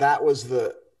 he thought that was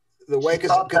the way?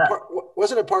 Because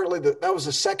wasn't it partly that was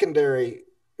a secondary?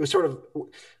 It was sort of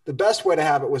the best way to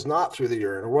have it was not through the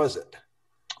urine, or was it?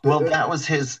 Well, that was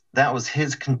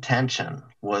his contention,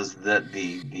 was that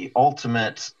the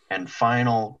ultimate and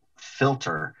final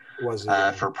filter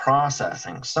for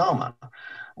processing soma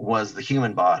was the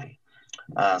human body.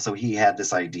 So he had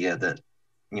this idea that,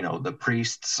 the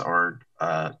priests or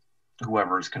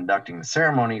whoever is conducting the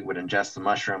ceremony would ingest the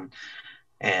mushroom,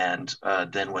 and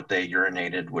then what they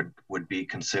urinated would be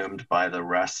consumed by the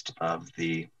rest of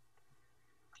the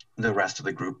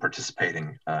group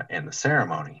participating in the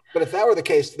ceremony. But if that were the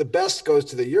case, the best goes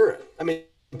to the urine. I mean,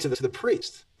 to the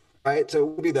priest, right? So it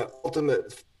would be the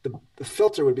ultimate. The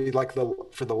filter would be like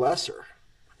for the lesser.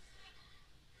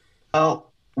 Oh,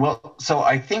 well, so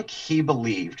I think he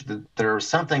believed that there was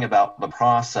something about the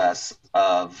process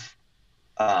of,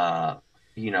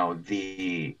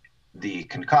 the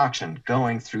concoction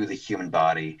going through the human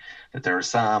body, that there were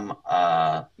some,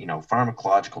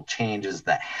 pharmacological changes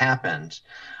that happened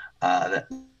that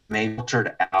may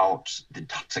filtered out the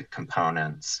toxic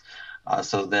components,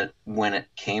 so that when it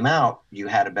came out, you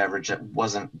had a beverage that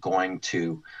wasn't going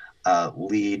to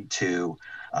lead to,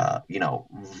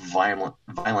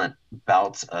 violent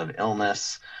bouts of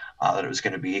illness, that it was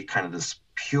going to be kind of this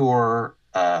pure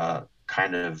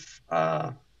kind of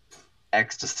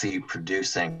ecstasy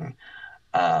producing,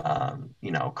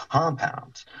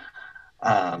 compound.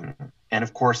 And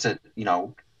of course, the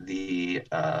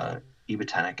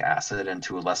ebotenic acid, and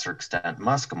to a lesser extent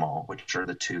muscimol, which are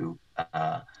the two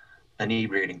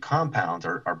inebriating compounds,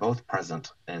 are both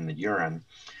present in the urine.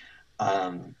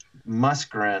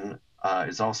 Muscarine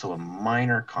is also a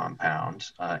minor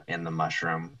compound in the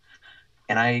mushroom,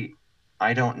 and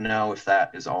I don't know if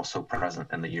that is also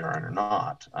present in the urine or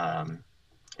not.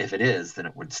 If it is, then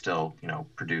it would still,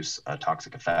 produce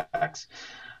toxic effects.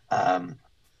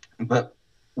 But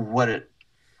what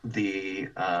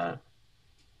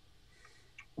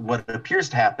what appears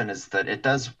to happen is that it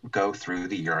does go through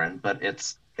the urine, but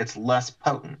it's less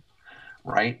potent,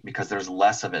 right? Because there's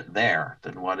less of it there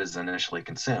than what is initially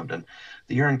consumed. And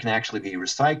the urine can actually be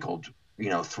recycled,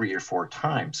 3 or 4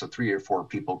 times. So 3 or 4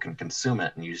 people can consume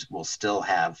it, and you will still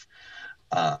have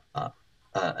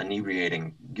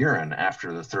inebriating urine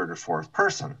after the 3rd or 4th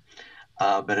person.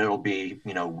 But it'll be,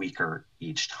 weaker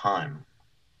each time.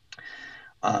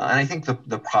 And I think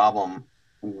the problem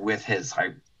with his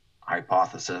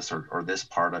hypothesis or this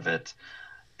part of it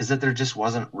is that there just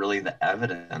wasn't really the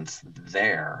evidence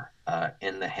there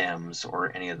in the hymns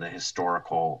or any of the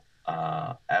historical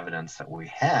evidence that we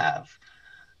have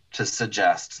to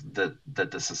suggest that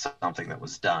this is something that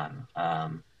was done.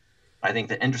 I think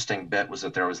the interesting bit was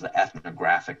that there was the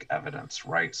ethnographic evidence,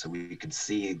 right? So we could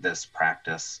see this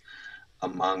practice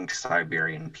among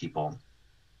Siberian people.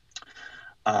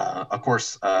 Of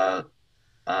course,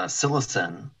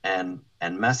 psilocin and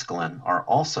mescaline are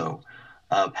also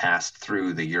passed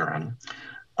through the urine.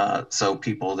 So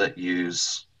people that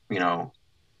use,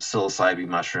 psilocybe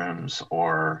mushrooms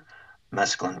or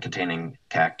mescaline-containing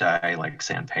cacti like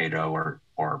San Pedro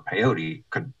or peyote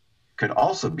could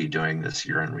also be doing this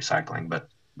urine recycling,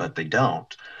 but they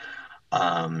don't.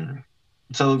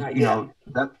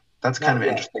 That's kind of an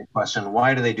interesting question.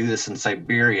 Why do they do this in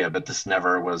Siberia, but this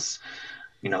never was,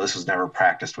 this was never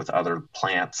practiced with other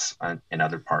plants in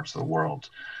other parts of the world?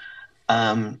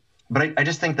 But I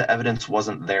just think the evidence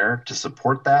wasn't there to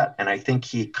support that, and I think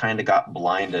he kind of got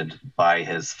blinded by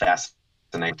his fascination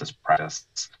with this practice.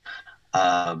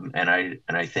 And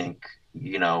I think,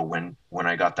 when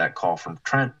I got that call from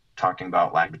Trent talking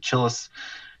about lactobacillus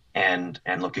and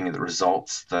looking at the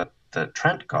results that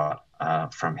Trent got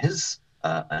from his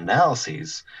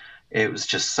analyses, it was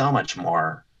just so much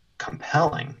more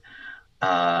compelling.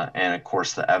 And of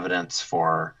course, the evidence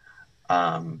for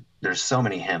there's so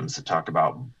many hymns that talk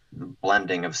about the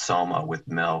blending of soma with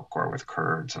milk or with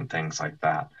curds and things like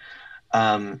that.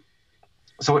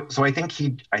 So I think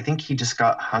he just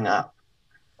got hung up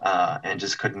and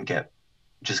just couldn't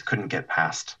get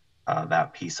past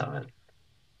that piece of it.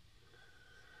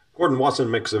 Gordon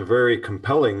Wasson makes a very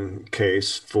compelling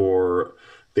case for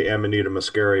the Amanita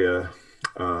muscaria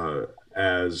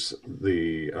as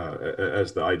the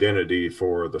identity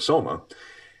for the soma.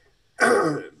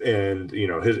 And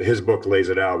his book lays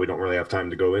it out. We don't really have time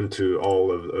to go into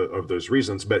all of those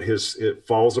reasons, but it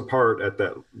falls apart at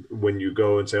that when you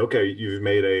go and say, okay, you've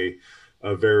made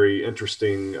a very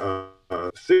interesting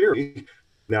theory.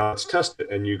 Now let's test it,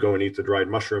 and you go and eat the dried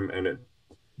mushroom, and it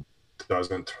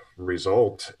doesn't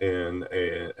result in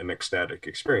an ecstatic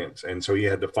experience. And so he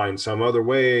had to find some other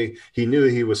way. He knew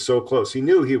he was so close. He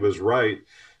knew he was right,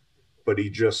 but he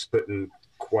just couldn't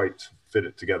quite fit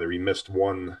it together. He missed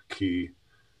one key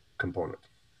component.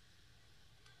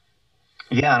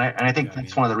 Yeah, and I think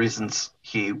that's one of the reasons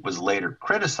he was later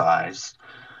criticized,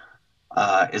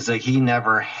 is that he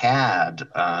never had,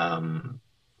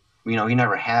 he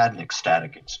never had an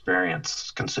ecstatic experience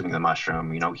consuming the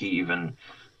mushroom. He even,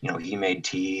 he made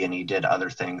tea and he did other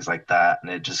things like that,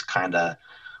 and it just kind of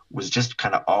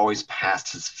always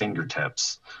past his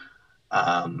fingertips.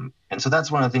 And so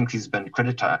that's one of the things he's been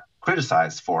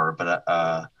criticized for, but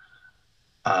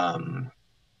and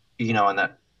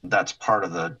that's part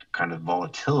of the kind of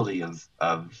volatility of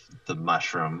the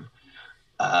mushroom.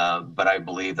 But I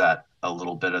believe that a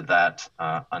little bit of that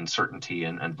uncertainty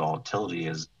and volatility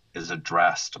is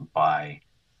addressed by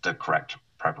the correct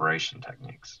preparation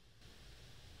techniques.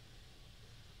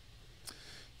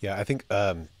 Yeah, I think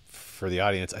for the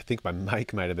audience, I think my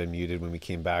mic might have been muted when we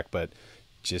came back, but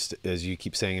just as you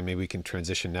keep saying, and maybe we can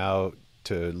transition now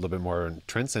to a little bit more on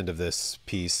Trent's end of this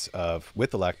piece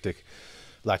with the lactic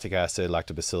acid,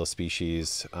 lactobacillus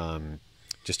species.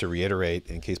 Just to reiterate,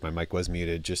 in case my mic was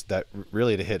muted, just that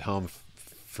really to hit home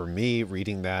for me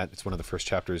reading that. It's one of the first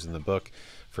chapters in the book,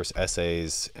 first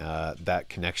essays. That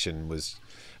connection was,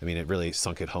 it really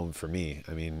sunk it home for me.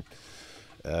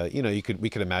 We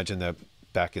could imagine that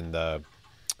back in the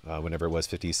whenever it was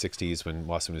 50s, 60s, when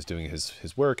Wasson was doing his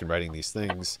work and writing these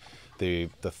things, the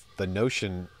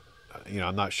notion,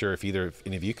 I'm not sure if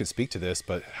any of you can speak to this,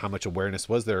 but how much awareness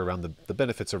was there around the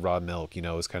benefits of raw milk? It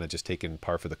was kind of just taken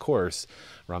par for the course.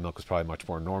 Raw milk was probably much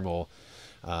more normal.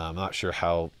 I'm not sure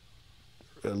how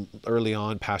early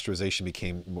on pasteurization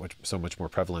became so much more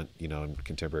prevalent, in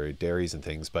contemporary dairies and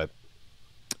things. But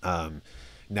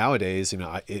nowadays,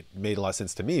 it made a lot of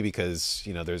sense to me because,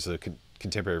 there's a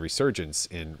contemporary resurgence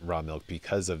in raw milk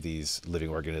because of these living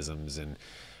organisms. And,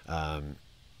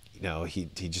 you know, he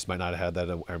just might not have had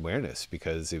that awareness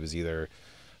because it was either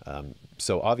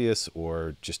so obvious,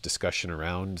 or just discussion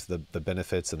around the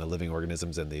benefits and the living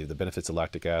organisms and the benefits of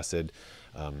lactic acid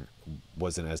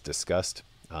wasn't as discussed.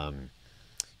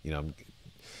 You know,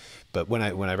 but when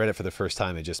I read it for the first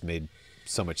time, it just made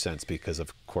so much sense, because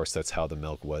of course that's how the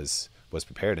milk was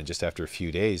prepared. And just after a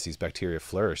few days, these bacteria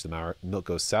flourished. The milk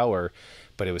goes sour,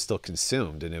 but it was still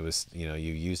consumed, and it was, you know,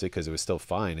 you used it because it was still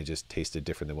fine. It just tasted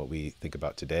different than what we think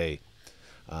about today.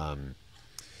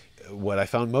 What I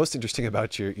found most interesting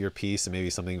about your piece, and maybe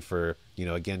something for, you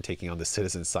know, again, taking on the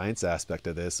citizen science aspect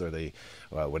of this, or the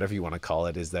whatever you want to call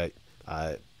it, is that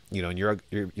you know, in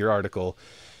your article,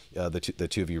 the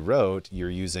two of you wrote, you're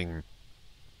using,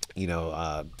 you know,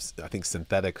 I think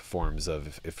synthetic forms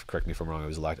of, if correct me if I'm wrong,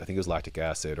 I think it was lactic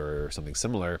acid or something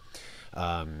similar,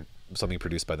 something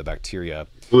produced by the bacteria.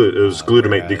 It was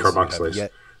glutamate decarboxylase.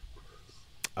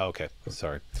 Oh, okay,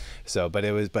 sorry. So,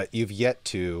 but you've yet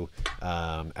to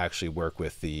actually work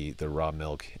with the raw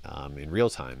milk in real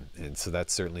time, and so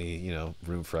that's certainly, you know,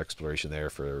 room for exploration there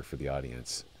for the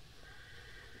audience.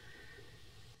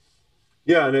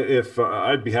 Yeah, and if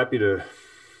I'd be happy to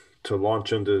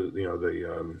launch into, you know,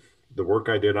 the work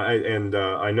I did.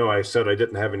 I know I said I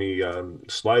didn't have any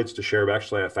slides to share, but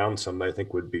actually I found some that I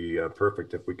think would be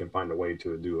perfect if we can find a way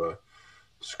to do a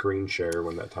screen share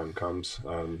when that time comes.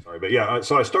 But yeah,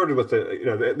 so I started with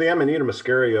the Amanita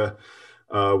muscaria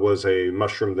was a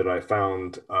mushroom that I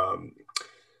found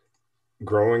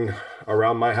growing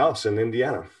around my house in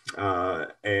Indiana,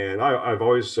 and I've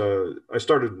always I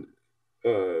started.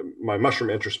 My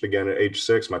mushroom interest began at age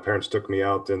 6. My parents took me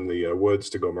out in the woods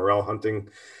to go morel hunting.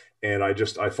 And I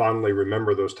fondly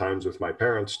remember those times with my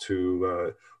parents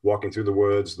to walking through the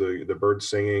woods, the birds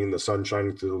singing, the sun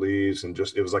shining through the leaves, and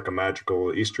just, it was like a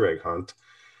magical Easter egg hunt.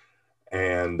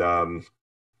 And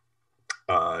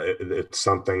it's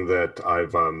something that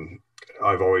I've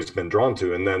always been drawn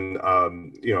to. And then,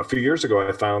 you know, a few years ago,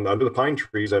 I found under the pine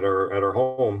trees at our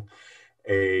home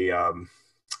a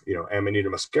you know, Amanita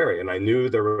muscaria, and I knew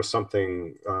there was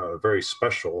something very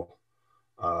special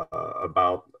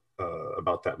about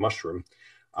that mushroom,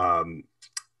 and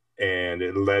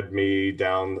it led me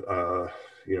down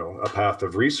you know, a path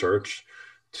of research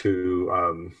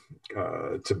to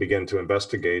begin to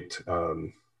investigate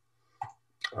you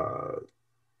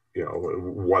know,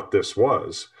 what this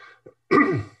was.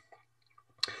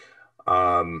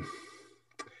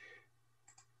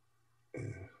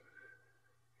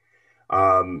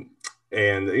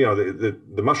 And you know,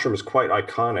 the mushroom is quite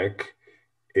iconic.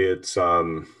 It's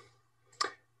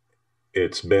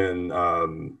been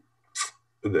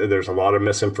there's a lot of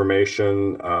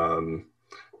misinformation.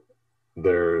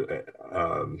 There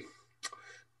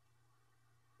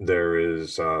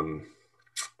is there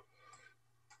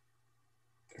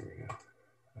we go.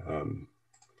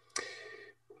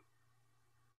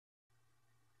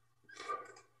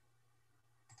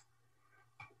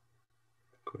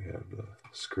 We have the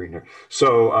screen here.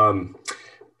 So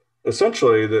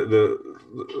essentially, the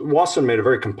Wasson made a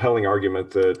very compelling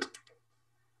argument that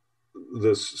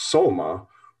this soma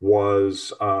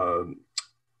was the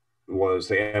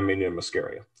Amanita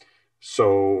muscaria.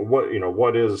 So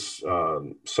what is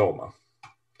soma?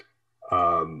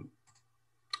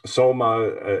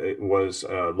 Soma was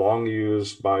long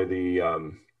used by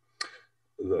the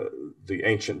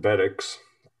ancient Vedics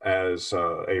as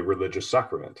a religious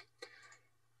sacrament.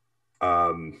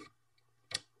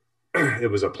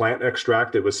 It was a plant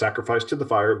extract. It was sacrificed to the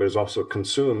fire, but it was also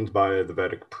consumed by the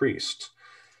Vedic priests.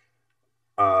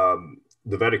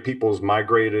 The Vedic peoples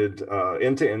migrated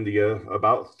into India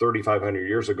about 3,500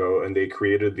 years ago, and they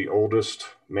created the oldest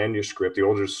manuscript, the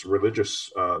oldest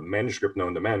religious manuscript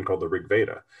known to man, called the Rig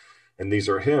Veda. And these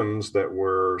are hymns that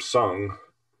were sung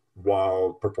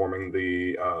while performing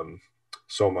the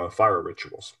soma fire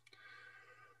rituals.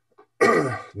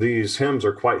 These hymns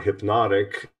are quite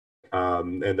hypnotic,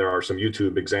 and there are some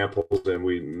YouTube examples, and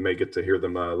we may get to hear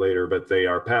them later, but they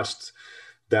are passed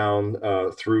down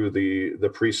through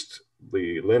the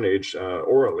priestly lineage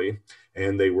orally,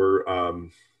 and they were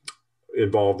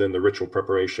involved in the ritual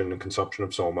preparation and consumption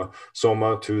of soma.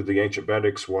 Soma to the ancient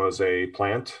Vedics was a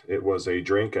plant, it was a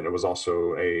drink, and it was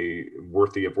also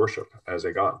worthy of worship as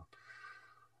a god.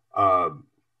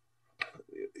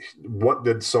 What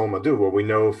did soma do? Well, we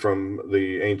know from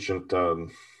the ancient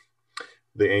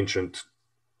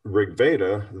Rig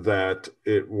Veda that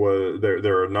it was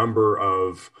there are a number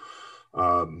of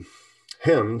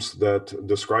hymns that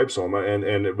describe soma,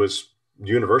 and it was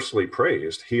universally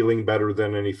praised. Healing better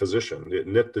than any physician. It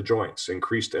knit the joints,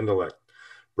 increased intellect,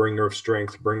 bringer of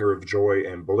strength, bringer of joy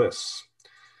and bliss.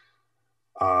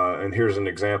 And here's an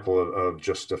example of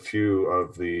just a few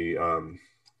of the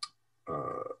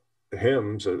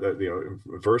hymns,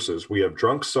 verses. We have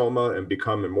drunk Soma and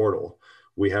become immortal.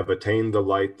 We have attained the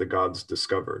light the gods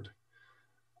discovered.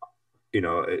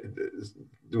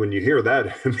 When you hear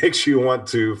that, it makes you want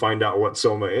to find out what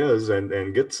Soma is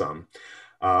and get some.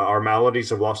 Our maladies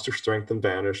have lost their strength and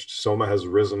vanished. Soma has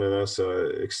risen in us,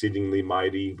 exceedingly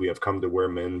mighty. We have come to where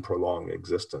men prolong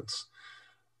existence.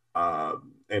 And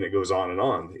it goes on and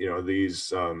on.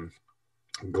 These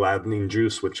gladdening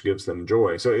juice, which gives them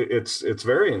joy. So it's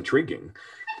very intriguing.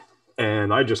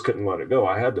 And I just couldn't let it go.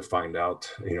 I had to find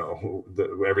out,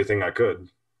 everything I could.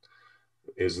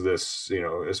 Is this,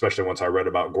 especially once I read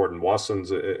about Gordon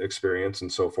Wasson's experience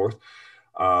and so forth.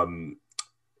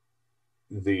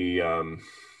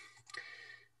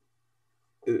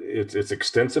 It's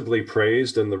extensively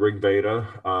praised in the Rig Veda.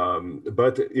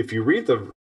 But if you read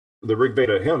the Rig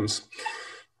Veda hymns,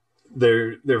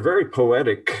 they're very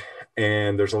poetic,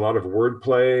 and there's a lot of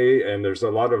wordplay, and there's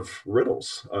a lot of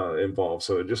riddles involved.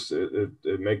 So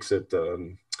it makes it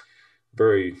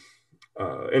very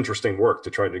interesting work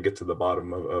to try to get to the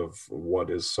bottom of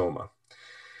what is Soma.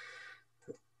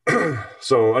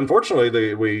 So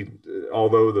unfortunately,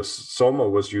 although the Soma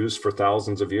was used for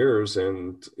thousands of years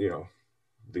in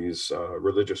these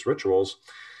religious rituals,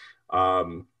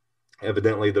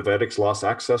 evidently the Vedics lost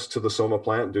access to the Soma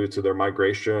plant due to their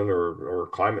migration or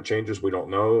climate changes. We don't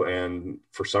know, and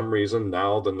for some reason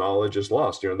now the knowledge is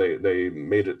lost.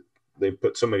 They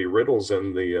put so many riddles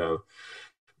in the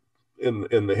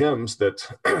in the hymns that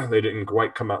they didn't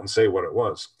quite come out and say what it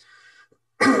was.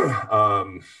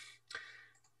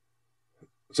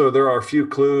 So there are a few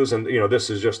clues, and this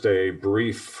is just a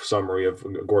brief summary of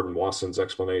Gordon Wasson's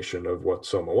explanation of what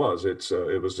Soma was. It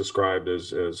was described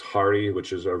as hardy,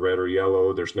 which is a red or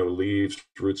yellow. There's no leaves,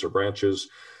 roots, or branches.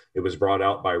 It was brought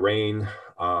out by rain.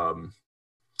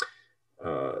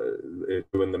 In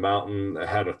the mountain, it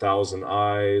had 1,000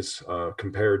 eyes,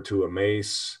 compared to a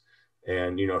mace.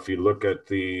 And, if you look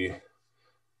at it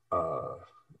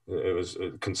was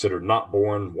considered not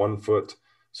born, 1 foot.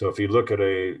 So if you look at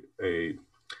a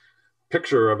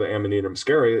picture of the Amanita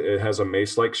muscaria, it has a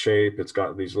mace-like shape. It's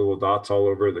got these little dots all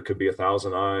over it that could be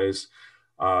 1,000 eyes.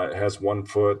 It has 1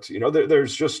 foot.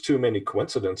 There's just too many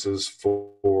coincidences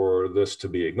for this to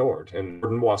be ignored. And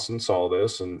Gordon Wasson saw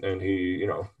this, and he,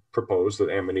 proposed that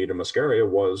Amanita muscaria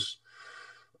was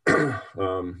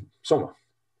Soma.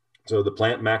 So the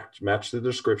plant matched the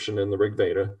description in the Rig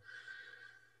Veda.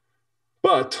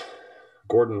 But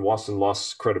Gordon Wasson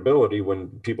lost credibility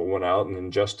when people went out and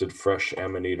ingested fresh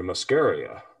Amanita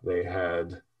muscaria. They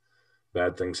had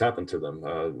bad things happen to them.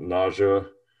 Nausea,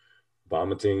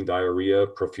 vomiting, diarrhea,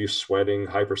 profuse sweating,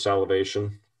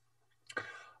 hypersalivation.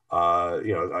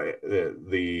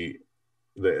 The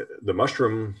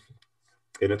mushroom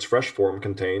in its fresh form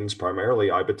contains primarily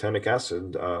ibotenic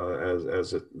acid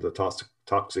as the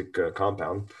toxic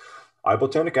compound.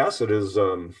 Ibotenic acid is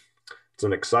it's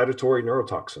an excitatory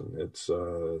neurotoxin.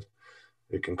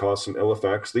 It can cause some ill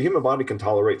effects. The human body can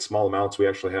tolerate small amounts. We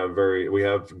actually have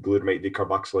glutamate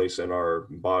decarboxylase in our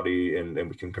body, and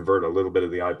we can convert a little bit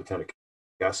of the ibotenic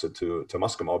acid to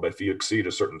muscimol. But if you exceed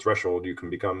a certain threshold, you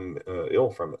can become ill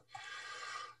from it.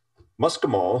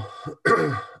 Muscimol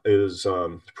is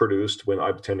produced when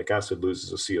ibotenic acid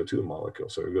loses a CO2 molecule,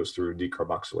 so it goes through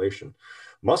decarboxylation.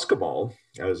 Muscimol,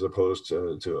 as opposed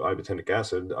to ibotenic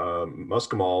acid,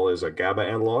 muscimol is a GABA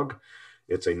analog.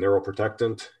 It's a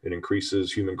neuroprotectant. It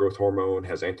increases human growth hormone,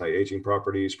 has anti-aging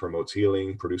properties, promotes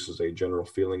healing, produces a general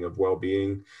feeling of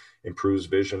well-being, improves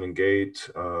vision and gait,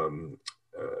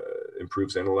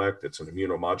 improves intellect. It's an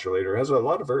immunomodulator. It has a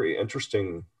lot of very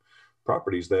interesting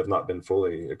properties that have not been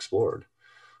fully explored.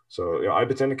 So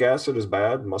ibotenic acid is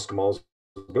bad, muscimol is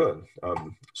good.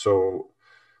 So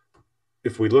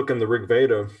if we look in the Rig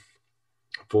Veda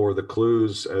for the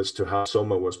clues as to how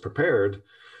Soma was prepared,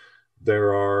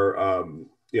 there are,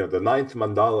 the 9th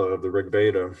mandala of the Rig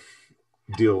Veda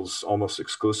deals almost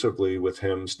exclusively with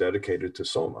hymns dedicated to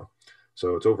Soma.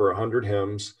 So it's over 100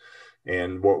 hymns.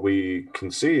 And what we can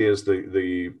see is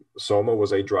the Soma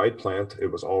was a dried plant.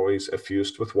 It was always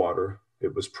effused with water.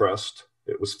 It was pressed.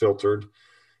 It was filtered.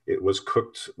 It was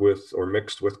cooked with or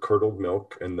mixed with curdled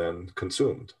milk and then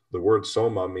consumed. The word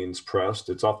Soma means pressed.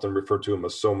 It's often referred to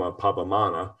as Soma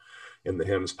Pavamana. In the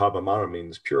hymns, Pavamana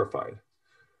means purified.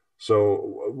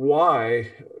 So why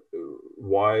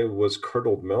was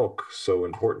curdled milk so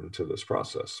important to this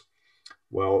process?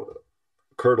 Well,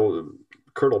 curdled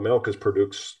milk is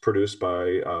produced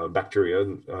by bacteria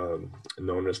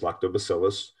known as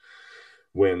lactobacillus.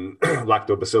 When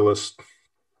lactobacillus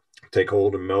take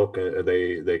hold in milk.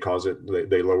 They cause it.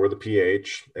 They lower the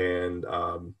pH, and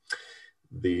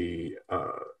the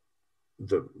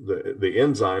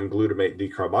enzyme glutamate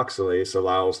decarboxylase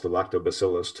allows the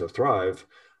lactobacillus to thrive,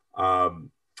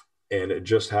 and it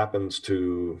just happens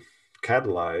to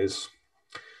catalyze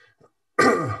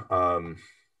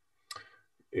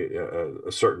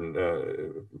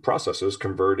certain processes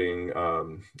converting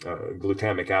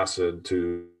glutamic acid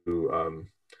to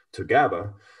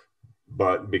GABA.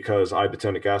 But because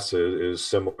ibotenic acid is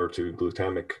similar to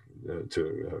glutamic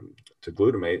to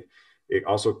glutamate, it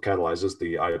also catalyzes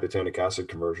the ibotenic acid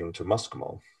conversion to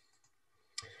muscimol.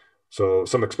 So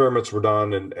some experiments were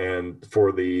done, and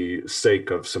for the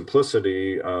sake of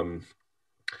simplicity,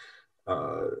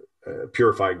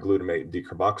 purified glutamate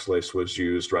decarboxylase was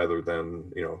used rather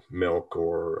than milk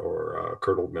or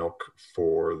curdled milk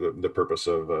for the purpose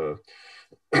of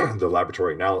the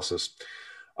laboratory analysis.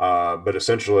 But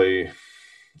essentially,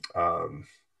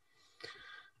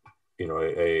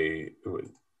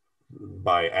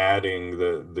 by adding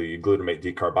the glutamate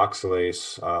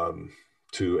decarboxylase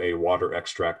to a water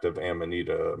extract of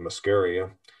Amanita muscaria,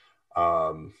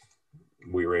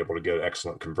 we were able to get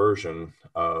excellent conversion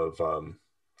of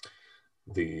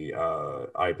the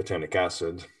ibotenic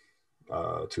acid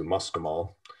to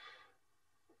muscimol.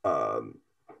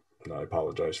 I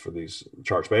apologize for these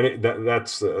charts, but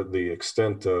that's the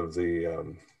extent of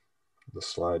the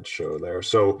slideshow there.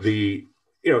 So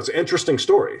it's an interesting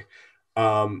story,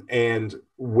 and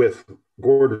with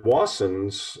Gordon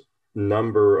Wasson's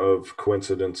number of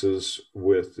coincidences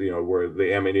with where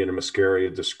the Amanita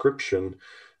muscaria description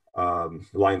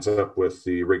lines up with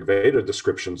the Rig Veda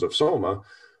descriptions of soma,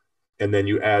 and then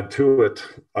you add to it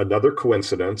another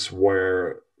coincidence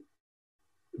where,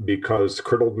 because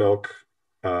curdled milk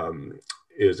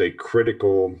is a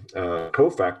critical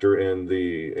cofactor in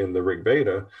the Rig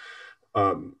Veda,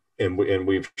 and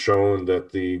we've shown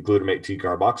that the glutamate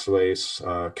decarboxylase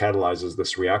catalyzes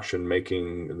this reaction,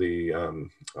 making the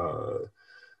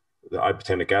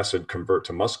ibotenic acid convert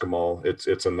to muscimol.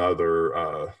 It's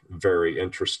another very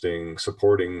interesting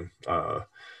supporting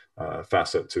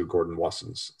facet to Gordon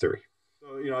Wasson's theory.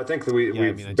 So, I think that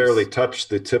we've barely touched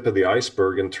the tip of the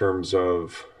iceberg in terms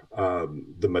of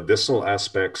the medicinal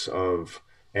aspects of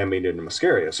Amanita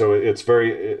muscaria. So it's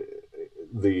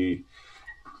the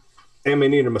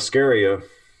Amanita muscaria,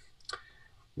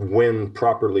 when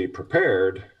properly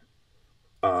prepared,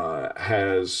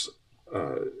 has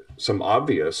some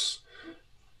obvious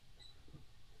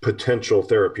potential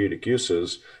therapeutic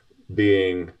uses,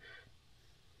 being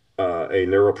a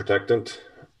neuroprotectant,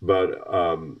 but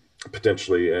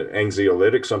potentially an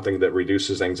anxiolytic, something that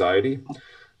reduces anxiety,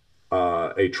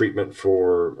 a treatment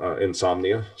for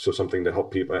insomnia, so something to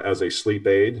help people as a sleep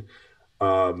aid.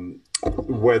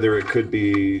 Whether it could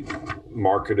be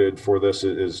marketed for this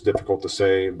is difficult to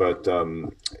say, but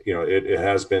it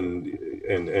has been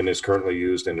and is currently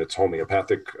used in its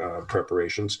homeopathic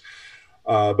preparations.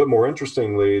 But more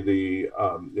interestingly,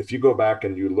 if you go back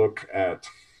and you look at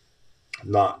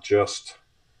not just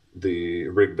the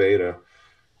Rig Veda,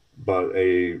 but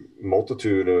a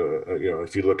multitude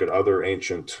if you look at other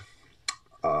ancient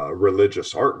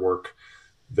religious artwork,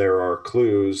 there are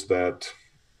clues that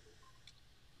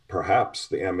perhaps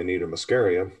the Amanita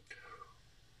muscaria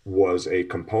was a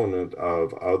component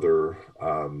of other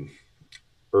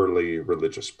early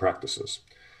religious practices.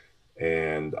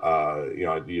 And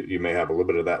you may have a little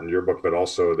bit of that in your book, but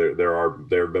also there have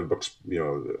been books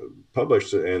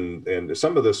published, and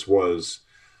some of this was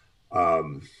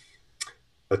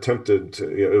attempted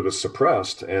to, it was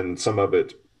suppressed, and some of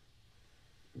it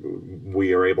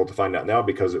we are able to find out now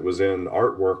because it was in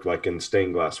artwork, like in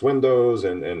stained glass windows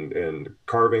and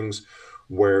carvings,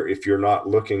 where if you're not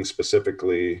looking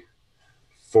specifically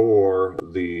for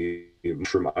the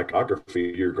mushroom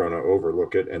iconography, you're going to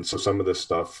overlook it. And so some of this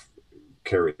stuff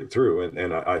carried through,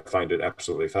 and I find it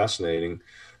absolutely fascinating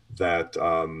that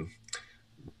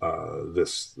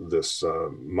this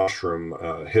mushroom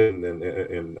hidden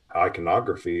in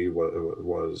iconography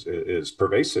is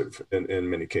pervasive in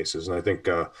many cases. And I think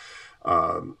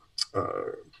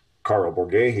Carl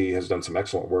Borghehi has done some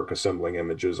excellent work assembling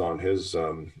images on his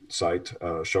site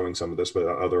showing some of this, but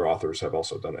other authors have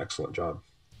also done an excellent job.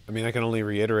 I mean, I can only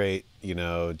reiterate,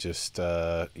 I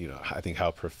think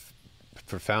how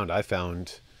profound I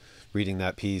found reading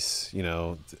that piece,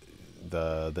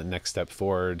 the next step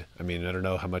forward. I mean, I don't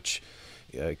know how much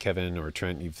Kevin or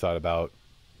Trent, you've thought about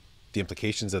the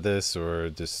implications of this or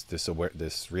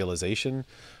this realization.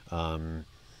 It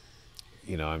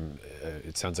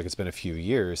sounds like it's been a few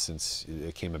years since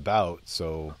it came about.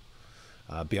 So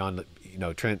beyond,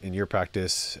 Trent, in your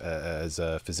practice as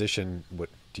a physician,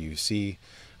 do you see?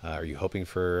 Are you hoping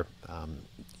for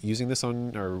using this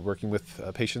on or working with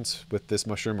patients with this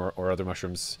mushroom or other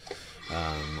mushrooms,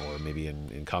 or maybe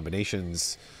in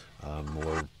combinations,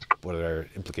 or what other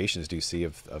implications do you see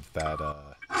of that?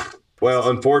 Well,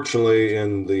 unfortunately,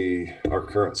 in our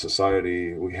current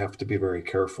society, we have to be very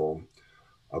careful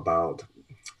about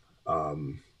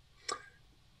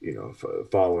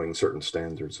following certain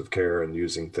standards of care and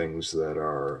using things that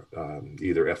are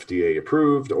either FDA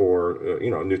approved or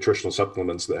nutritional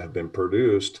supplements that have been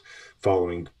produced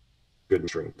following good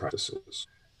nurturing practices.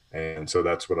 And so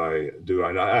that's what I do.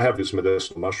 I have used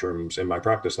medicinal mushrooms in my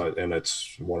practice, and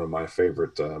it's one of my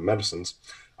favorite medicines.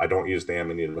 I don't use the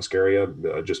Amanita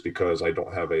muscaria just because I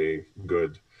don't have a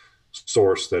good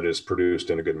source that is produced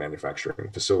in a good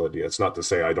manufacturing facility. It's not to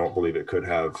say I don't believe it could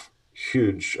have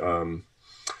huge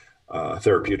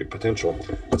therapeutic potential.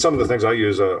 But some of the things I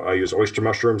use oyster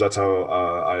mushrooms. That's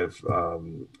how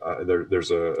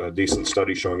there's a decent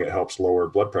study showing it helps lower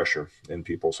blood pressure in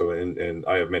people. So, and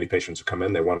I have many patients who come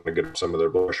in, they want to get some of their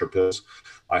blood pressure pills.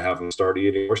 I have them start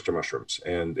eating oyster mushrooms.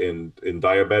 And in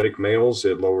diabetic males,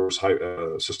 it lowers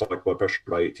systolic blood pressure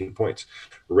by 18 points.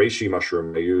 Reishi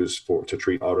mushroom they use to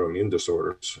treat autoimmune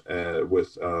disorders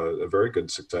with a very good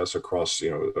success across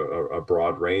a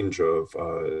broad range of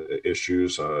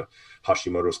issues.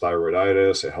 Hashimoto's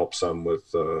thyroiditis. It helps some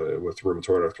with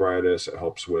rheumatoid arthritis. It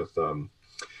helps with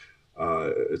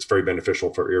it's very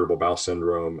beneficial for irritable bowel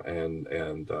syndrome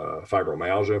and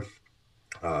fibromyalgia.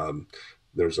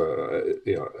 There's there's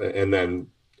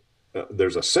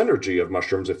a synergy of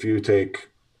mushrooms. If you take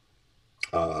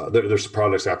there's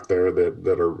products out there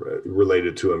that are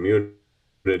related to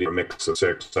immunity, a mix of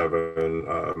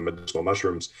 6-7 medicinal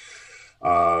mushrooms.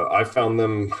 I found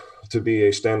them to be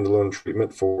a standalone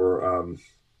treatment for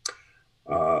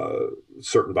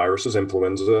certain viruses,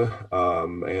 influenza,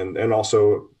 and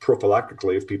also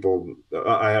prophylactically. If people,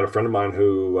 I had a friend of mine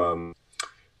who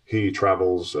he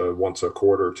travels once a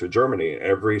quarter to Germany.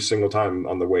 Every single time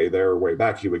on the way there or way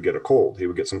back, he would get a cold. He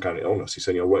would get some kind of illness. He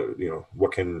said,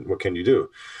 what can you do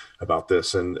about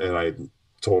this? And I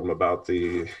told him about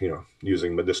the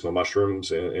using medicinal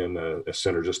mushrooms in a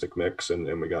synergistic mix,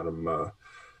 and we got him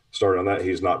started on that.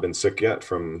 He's not been sick yet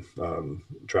from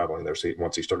traveling there. So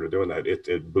once he started doing that,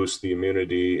 it boosts the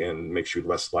immunity and makes you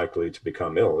less likely to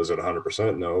become ill. Is it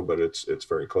 100%? No, but it's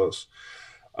very close.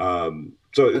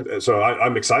 So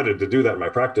I'm excited to do that in my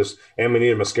practice.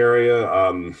 Amanita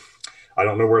muscaria, I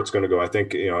don't know where it's going to go. I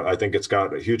think it's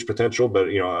got a huge potential, but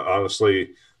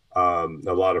honestly, a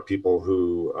lot of people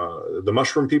who the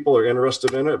mushroom people are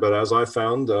interested in it, but as I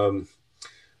found,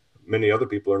 many other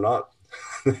people are not.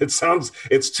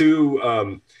 It's too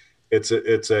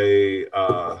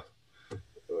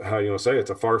how you want to say,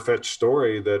 it's a far-fetched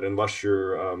story that unless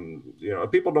you're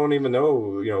people don't even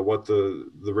know what the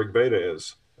Rig Veda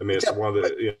is. I mean, it's one of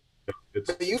the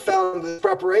you found the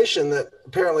preparation that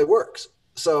apparently works.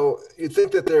 So you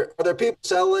think that there are people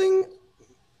selling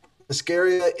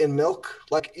muscaria in milk?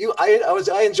 Like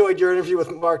I enjoyed your interview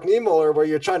with Mark Niemöller where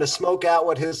you're trying to smoke out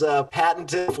what his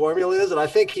patented formula is, and I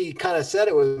think he kind of said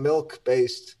it was milk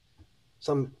based.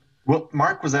 Well,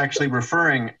 Mark was actually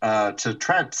referring to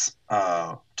Trent's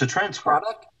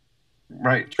product.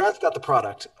 Right. Trent's got the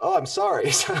product. Oh, I'm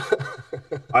sorry.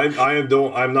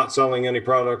 I'm not selling any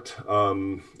product.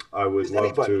 I would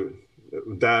love to.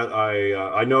 That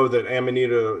I know that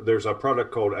Amanita. There's a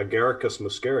product called Agaric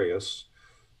muscarius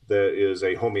that is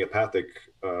a homeopathic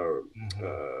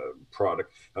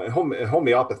product.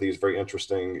 Homeopathy is very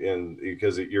interesting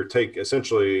because you're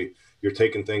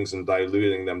taking things and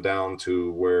diluting them down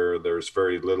to where there's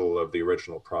very little of the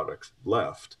original product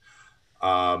left.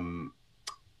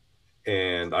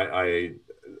 And I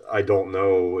don't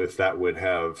know if that would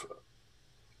have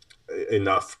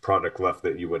enough product left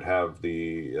that you would have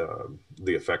the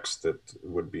effects that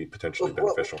would be potentially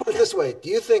beneficial. Put it this way: do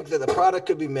you think that the product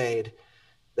could be made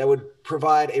that would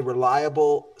provide a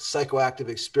reliable psychoactive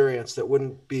experience that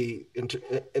wouldn't be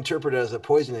interpreted as a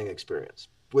poisoning experience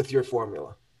with your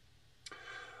formula?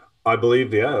 I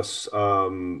believe yes.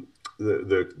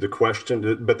 The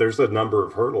question, but there's a number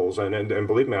of hurdles, and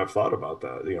believe me, I've thought about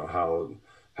that.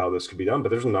 How this could be done, but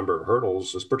there's a number of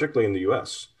hurdles, particularly in the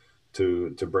U.S. to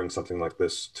bring something like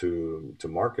this to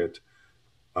market.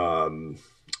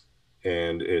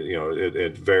 And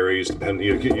it varies.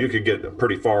 You could get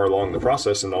pretty far along the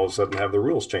process, and all of a sudden have the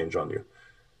rules change on you.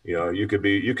 You could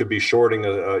be shorting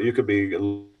you could be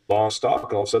long stock,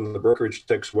 and all of a sudden the brokerage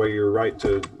takes away your right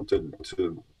to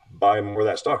buy more of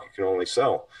that stock. You can only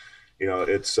sell.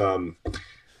 It's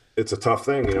it's a tough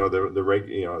thing, there's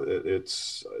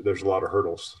a lot of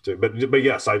hurdles too, but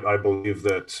yes, I believe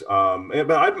that,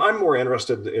 but I'm more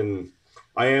interested in,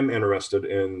 I am interested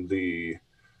in the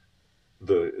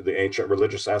ancient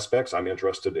religious aspects. I'm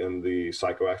interested in the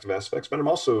psychoactive aspects, but I'm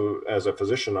also, as a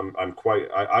physician,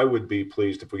 I would be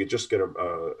pleased if we could just get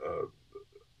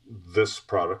this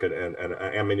product, an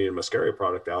Amanita muscaria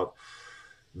product out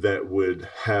that would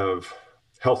have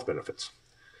health benefits.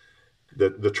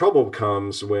 The trouble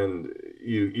comes when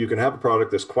you can have a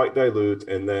product that's quite dilute,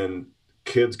 and then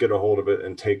kids get a hold of it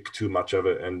and take too much of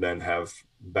it, and then have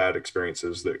bad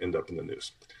experiences that end up in the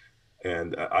news.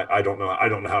 And I don't know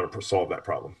how to solve that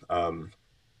problem.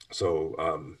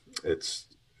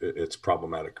 It's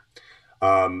problematic.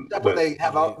 When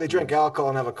they drink alcohol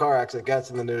and have a car accident,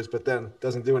 gets in the news, but then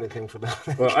doesn't do anything for them.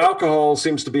 Well, alcohol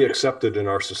seems to be accepted in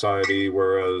our society,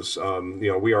 whereas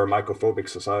we are a mycophobic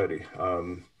society.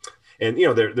 And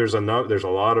there's a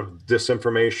lot of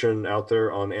disinformation out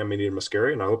there on Amanita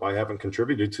muscaria, and I hope I haven't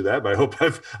contributed to that. But I hope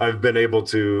I've been able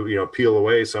to peel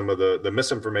away some of the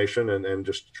misinformation and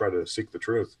just try to seek the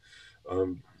truth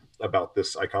about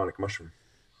this iconic mushroom.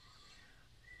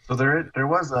 So there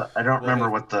was I don't remember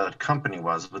what the company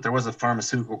was, but there was a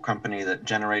pharmaceutical company that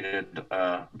generated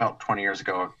about 20 years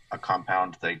ago a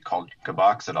compound they called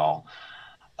carboxydol,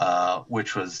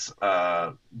 which was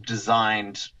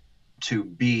designed to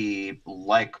be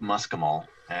like muscimol.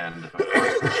 And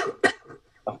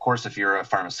of course, if you're a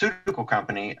pharmaceutical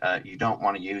company, you don't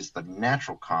want to use the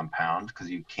natural compound because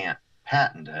you can't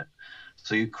patent it.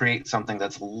 So you create something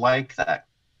that's like that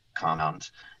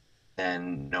compound,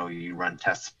 and you run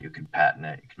tests, you can patent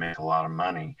it, you can make a lot of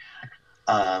money.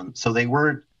 So they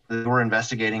were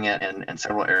investigating it in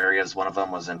several areas. One of them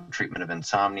was in treatment of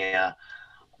insomnia,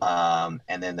 and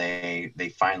then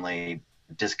they finally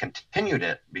discontinued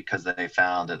it because they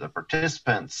found that the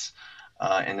participants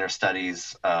in their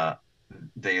studies,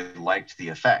 they liked the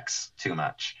effects too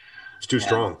much. It's too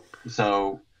strong.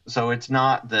 So it's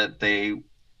not that they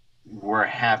were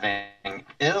having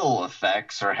ill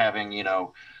effects or having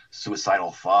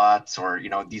suicidal thoughts or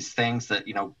these things that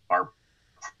are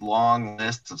long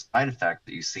lists of side effects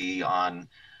that you see on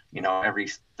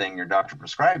everything your doctor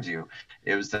prescribes you.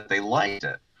 It was that they liked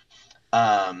it.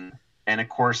 And of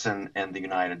course, in the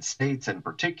United States in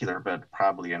particular, but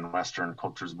probably in Western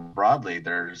cultures more broadly,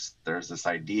 there's this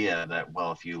idea that,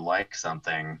 well, if you like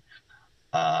something,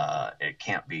 it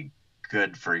can't be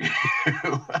good for you.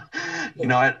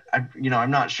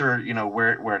 I'm not sure,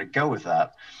 where to go with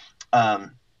that.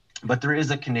 But there is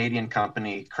a Canadian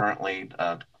company currently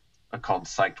called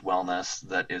Psyched Wellness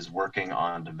that is working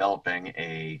on developing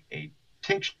a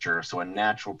tincture, so a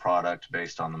natural product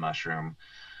based on the mushroom,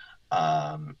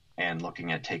 and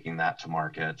looking at taking that to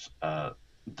market.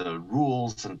 The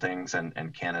rules and things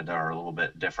in Canada are a little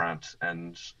bit different,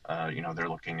 and they're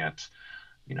looking at,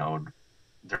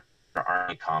 there aren't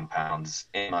any compounds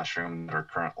in mushroom that are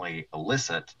currently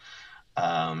illicit.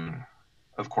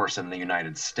 Of course, in the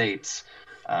United States,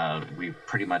 we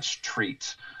pretty much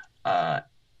treat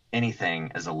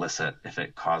anything as illicit if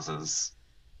it causes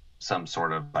some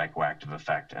sort of psychoactive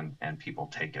effect, and people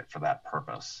take it for that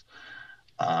purpose.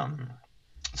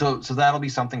 So that'll be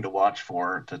something to watch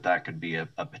for, that could be a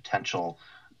potential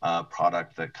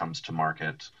product that comes to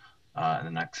market in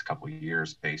the next couple of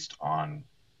years based on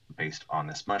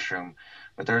this mushroom.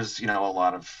 But there's a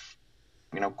lot of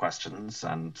questions,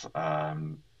 and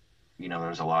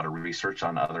there's a lot of research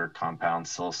on other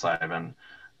compounds, psilocybin,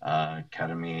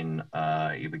 ketamine,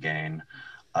 ibogaine,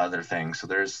 other things. So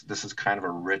this is kind of a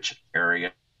rich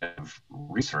area of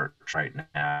research right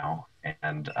now,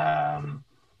 and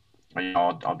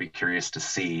I'll be curious to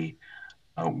see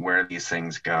where these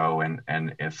things go,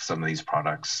 and if some of these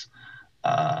products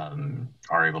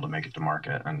are able to make it to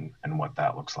market, and what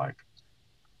that looks like.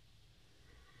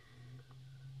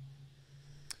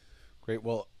 Great.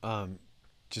 Well,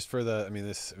 just for I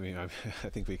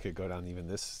think we could go down even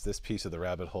this piece of the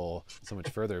rabbit hole so much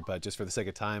further, but just for the sake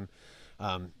of time,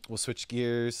 we'll switch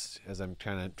gears as I'm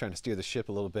trying to steer the ship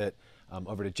a little bit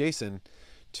over to Jason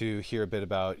to hear a bit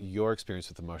about your experience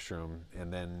with the mushroom,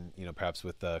 and then perhaps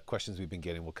with the questions we've been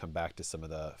getting, we'll come back to some of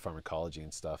the pharmacology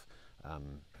and stuff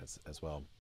as well.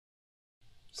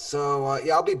 So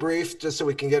I'll be brief just so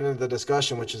we can get into the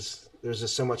discussion, there's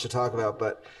just so much to talk about.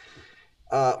 But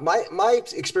my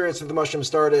experience with the mushroom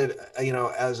started,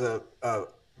 as a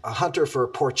hunter for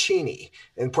porcini.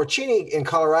 And porcini in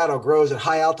Colorado grows at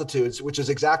high altitudes, which is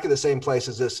exactly the same place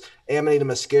as this Amanita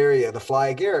muscaria, the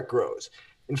Fly Agaric, grows.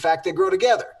 In fact, they grow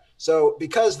together. So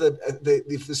because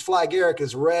this Fly Agaric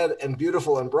is red and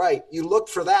beautiful and bright, you look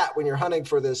for that when you're hunting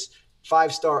for this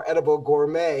 5-star edible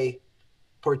gourmet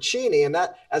porcini. And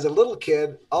that, as a little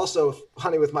kid, also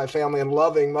hunting with my family and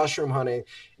loving mushroom hunting,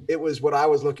 it was what I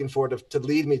was looking for to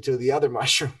lead me to the other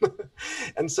mushroom.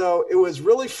 And so it was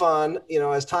really fun,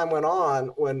 as time went on,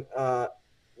 when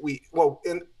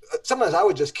sometimes I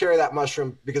would just carry that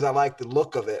mushroom because I liked the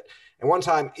look of it. And one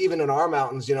time, even in our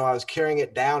mountains, I was carrying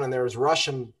it down, and there was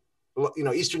Russian,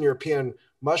 Eastern European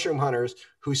mushroom hunters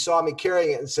who saw me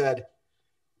carrying it and said,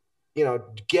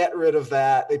 get rid of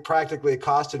that. They practically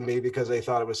accosted me because they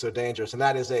thought it was so dangerous. And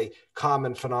that is a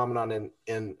common phenomenon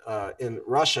in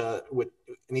Russia,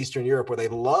 in Eastern Europe, where they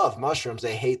love mushrooms.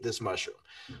 They hate this mushroom.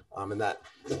 And that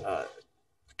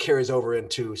carries over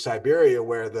into Siberia,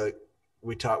 where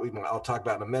I'll talk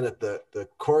about in a minute, the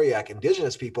Koryak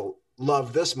indigenous people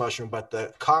love this mushroom, but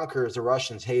the conquerors, the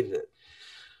Russians, hated it.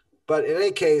 But in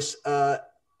any case,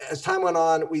 as time went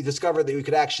on, we discovered that we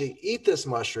could actually eat this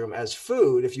mushroom as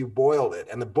food if you boiled it.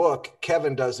 And the book,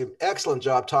 Kevin does an excellent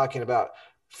job talking about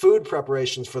food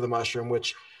preparations for the mushroom,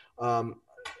 which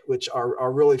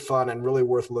are really fun and really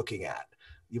worth looking at.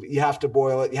 You have to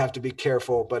boil it. You have to be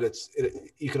careful, but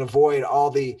you can avoid all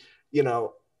the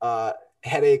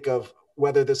headache of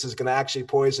whether this is going to actually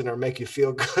poison or make you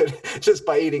feel good just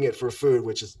by eating it for food,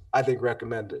 which is, I think,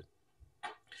 recommended.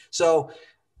 So,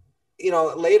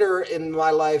 later in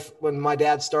my life, when my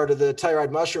dad started the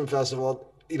Telluride Mushroom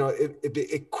Festival,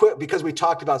 it quit because we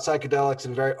talked about psychedelics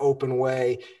in a very open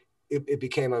way. It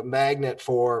became a magnet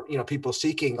for, people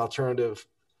seeking alternative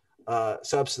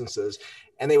substances.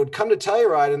 And they would come to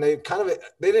Telluride, and they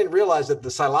didn't realize that the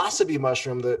psilocybe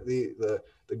mushroom, the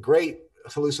great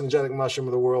hallucinogenic mushroom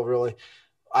of the world, really,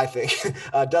 I think,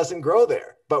 doesn't grow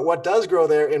there. But what does grow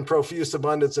there in profuse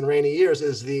abundance in rainy years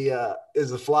is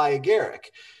the Fly Agaric.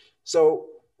 So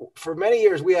for many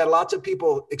years, we had lots of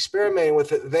people experimenting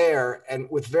with it there, and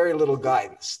with very little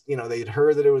guidance. They'd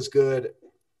heard that it was good,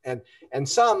 and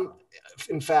some,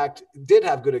 in fact, did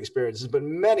have good experiences, but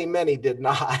many did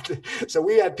not. So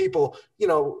we had people,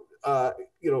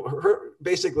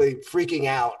 basically freaking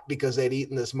out because they'd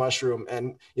eaten this mushroom,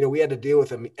 and we had to deal with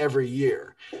them every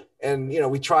year. And we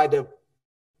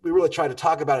really tried to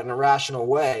talk about it in a rational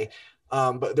way.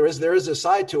 But there is a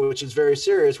side to it which is very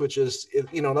serious, which is,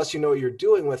 unless you know what you're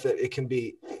doing with it,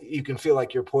 you can feel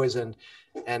like you're poisoned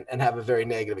and have a very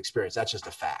negative experience. That's just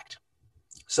a fact.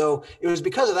 So it was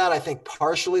because of that, I think,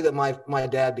 partially, that my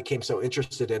dad became so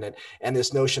interested in it, and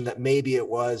this notion that maybe it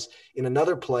was in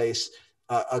another place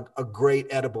a great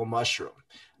edible mushroom,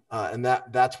 and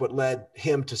that's what led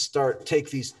him to take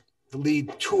these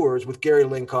lead tours with Gary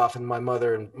Linkoff and my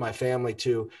mother and my family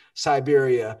to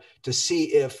Siberia to see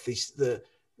if the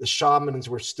shamans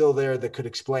were still there that could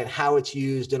explain how it's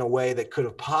used in a way that could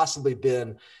have possibly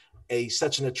been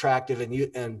such an attractive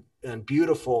and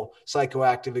beautiful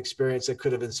psychoactive experience that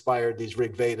could have inspired these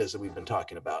Rig Vedas that we've been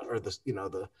talking about, or the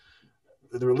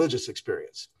religious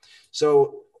experience.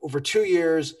 So over 2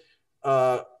 years,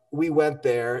 we went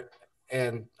there.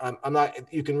 And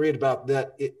you can read about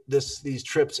that, these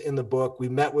trips in the book. We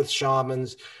met with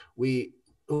shamans who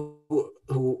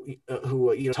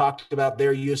talked about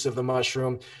their use of the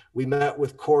mushroom. We met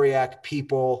with Koryak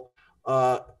people.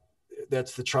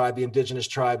 That's the indigenous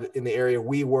tribe in the area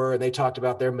we were, and they talked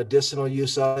about their medicinal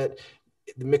use of it,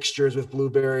 the mixtures with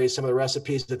blueberries. Some of the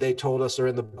recipes that they told us are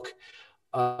in the book.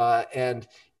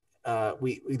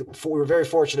 We were very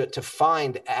fortunate to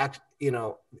find,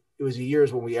 it was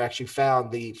years when we actually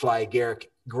found the Fly Agaric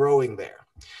growing there.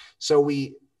 So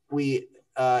we ate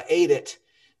it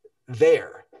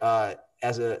there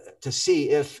to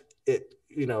see if it,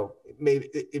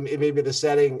 maybe the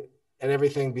setting and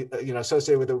everything,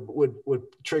 associated with it would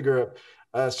trigger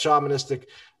a shamanistic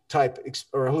type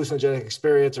or hallucinogenic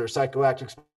experience or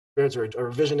psychoactive experience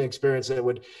or visioning experience that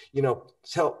would,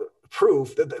 help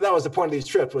prove that was the point of these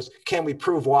trips, was, can we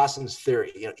prove Wasson's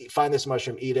theory? Find this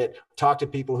mushroom, eat it, talk to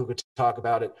people who could talk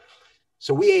about it.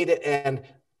 So we ate it, and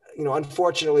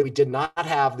unfortunately, we did not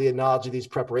have the knowledge of these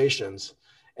preparations,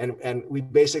 and we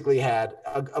basically had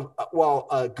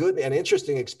a good and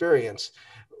interesting experience.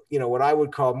 What I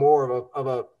would call more of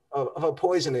a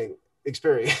poisoning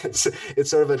experience. It's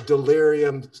sort of a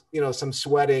delirium, some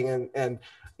sweating, and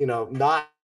not.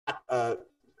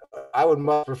 I would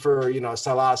much prefer,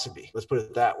 psilocybe. Let's put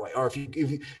it that way. Or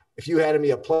if you handed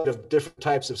me a plate of different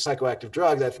types of psychoactive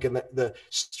drugs, I think the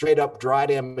straight up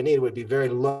dried Amanita would be very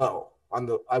low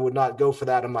I would not go for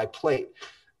that on my plate,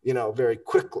 very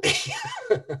quickly.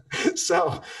 But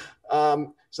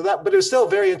it was still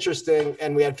very interesting.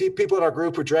 And we had people in our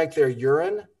group who drank their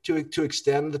urine to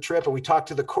extend the trip. And we talked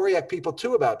to the Koryak people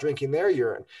too about drinking their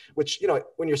urine, which,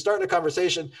 when you're starting a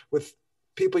conversation with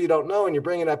people you don't know and you're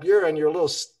bringing up urine, you're a little,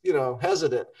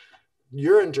 hesitant.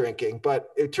 urine drinking, but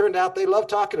it turned out they loved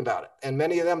talking about it. And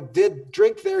many of them did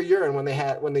drink their urine when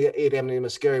they ate Amanita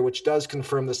muscaria, which does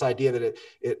confirm this idea that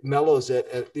it mellows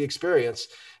the experience.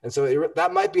 And so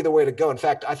that might be the way to go. In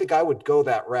fact, I think I would go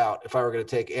that route if I were going to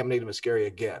take Amanita muscaria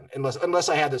again, unless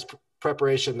I had this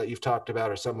preparation that you've talked about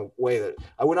or some way that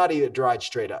I would not eat it dried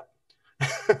straight up.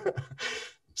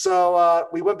 So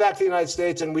we went back to the United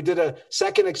States and we did a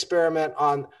second experiment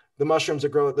on the mushrooms that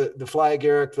grow, the Fly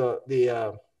Agaric,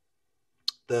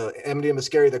 the Amanita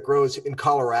muscaria that grows in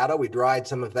Colorado. We dried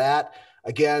some of that,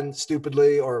 again,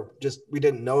 stupidly, or just we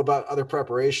didn't know about other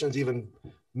preparations, even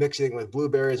mixing with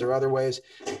blueberries or other ways.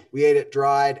 We ate it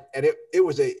dried, and it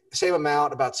was a same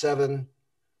amount, about 7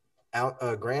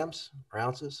 grams or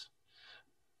ounces.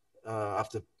 I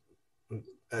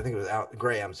think it was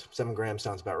grams. 7 grams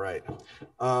sounds about right.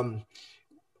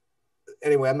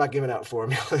 Anyway, I'm not giving out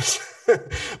formulas,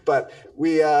 but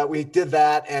we did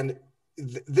that, and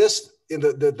this in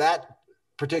that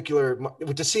particular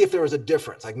to see if there was a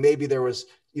difference. Like maybe there was,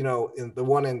 in the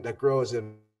one that grows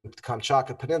in the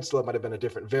Kamchatka Peninsula, it might have been a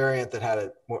different variant that had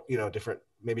a more, different,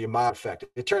 maybe a mild effect.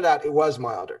 It turned out it was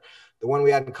milder. The one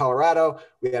we had in Colorado,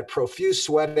 we had profuse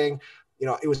sweating.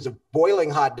 It was a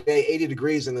boiling hot day, 80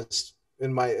 degrees in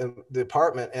the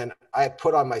apartment, and I had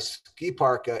put on my ski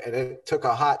parka and it took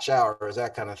a hot shower, or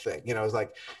that kind of thing. It was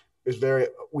very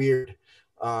weird.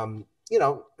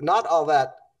 Not all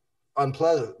that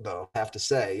unpleasant though, I have to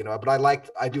say, but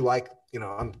I do like,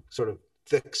 I'm sort of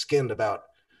thick skinned about,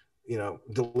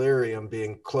 delirium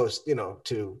being close,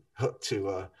 to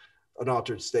an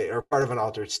altered state or part of an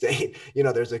altered state.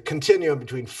 There's a continuum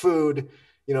between food,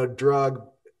 drug,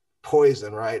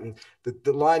 poison, right? And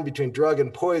the line between drug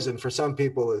and poison for some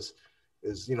people is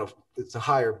it's a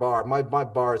higher bar. My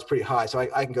bar is pretty high, so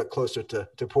I can get closer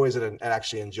to poison and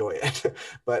actually enjoy it.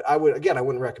 But I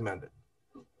wouldn't recommend it.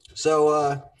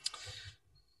 So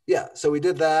so we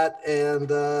did that,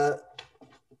 and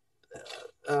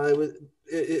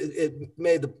it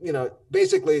made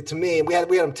basically, to me, we had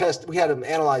them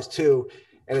analyzed too,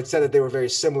 and it said that they were very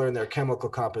similar in their chemical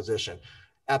composition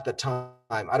at the time.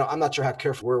 I'm not sure how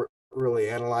careful we're really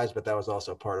analyzed, but that was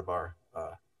also part of our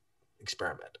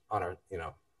experiment on our,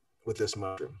 with this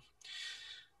mushroom.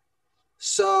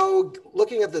 So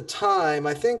looking at the time,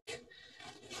 I think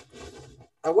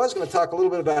I was going to talk a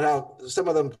little bit about how some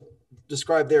of them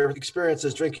describe their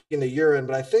experiences drinking the urine,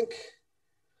 but I think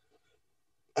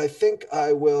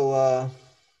I will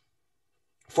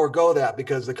forego that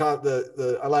because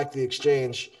I like the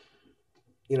exchange,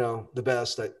 the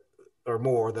best, or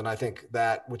more than I think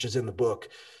that which is in the book.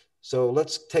 So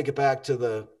let's take it back to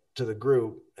the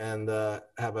group and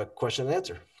have a question and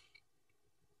answer.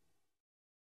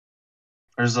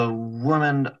 There's a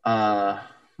woman,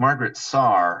 Margaret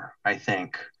Sarr, I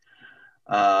think,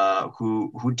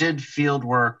 who did field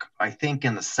work, I think,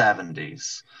 in the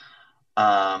 70s.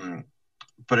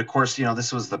 But of course,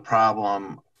 this was the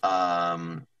problem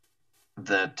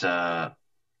that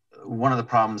one of the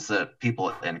problems that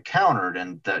people encountered,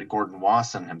 and that Gordon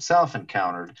Wasson himself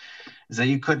encountered, is that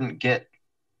you couldn't get,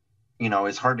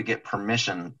 it's hard to get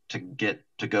permission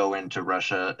to go into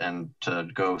Russia and to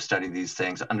go study these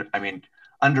things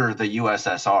under the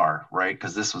USSR, right?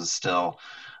 Because this was still,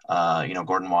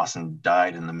 Gordon Wasson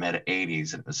died in the mid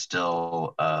 80s. It was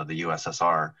still the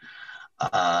USSR.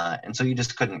 And so you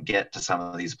just couldn't get to some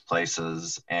of these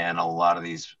places. And a lot of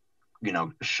these,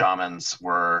 shamans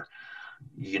were,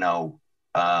 the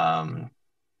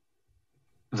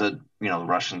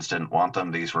Russians didn't want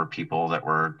them. These were people that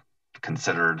were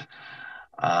considered,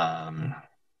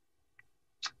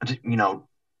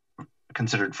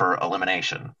 considered for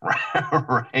elimination,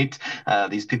 right?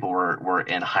 These people were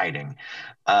in hiding.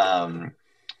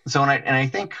 So, and I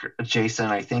think, Jason,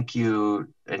 I think you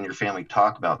and your family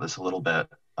talk about this a little bit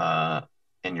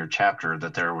in your chapter,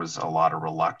 that there was a lot of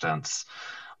reluctance.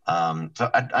 So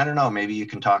I don't know, maybe you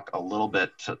can talk a little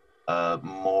bit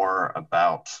more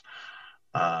about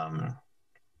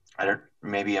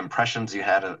maybe impressions you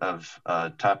had of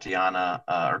Tatiana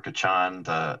Urkachan,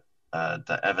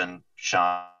 the Evan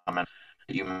shaman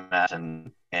that you met,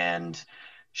 and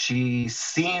she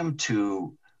seemed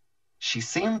to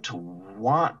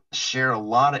want to share a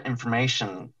lot of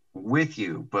information with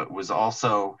you, but was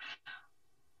also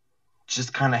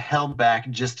just kind of held back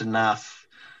just enough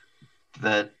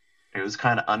that it was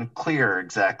kind of unclear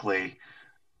exactly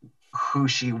who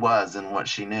she was and what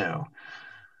she knew.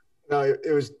 No,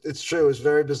 it's true. It was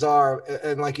very bizarre.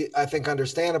 And I think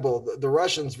understandable. The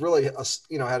Russians really,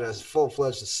 had a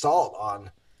full-fledged assault on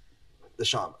the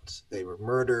shamans. They were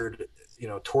murdered,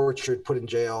 tortured, put in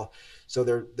jail. So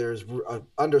there's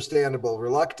understandable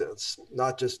reluctance,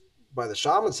 not just by the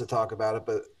shamans to talk about it,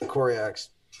 but the Koryaks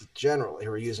generally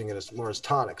who are using it as more as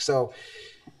tonic. So,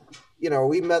 to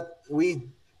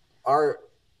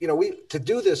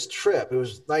do this trip, it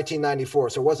was 1994,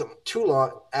 so it wasn't too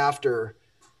long after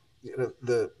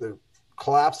the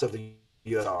collapse of the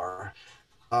USSR.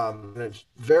 And it's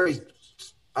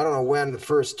I don't know when the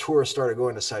first tour started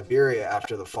going to Siberia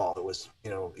after the fall. It was,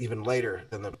 even later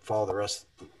than the fall of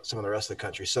some of the rest of the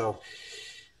country. So,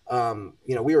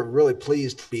 we were really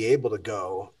pleased to be able to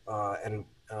go, and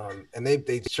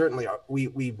they certainly are.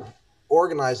 We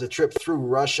organized a trip through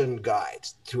Russian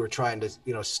guides who were trying to,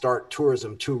 start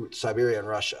tourism to Siberia and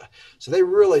Russia. So they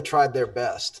really tried their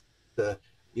best to,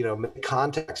 make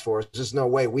contacts for us. There's no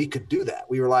way we could do that.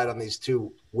 We relied on these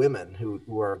two women who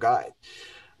were our guide.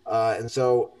 And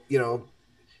so,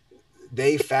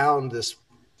 they found this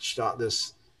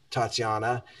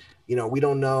Tatiana. We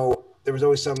don't know. There was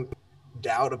always some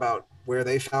doubt about where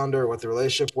they found her, what the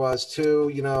relationship was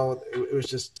too.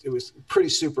 It was pretty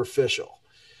superficial.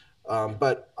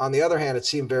 But on the other hand, it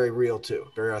seemed very real too,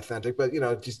 very authentic. But you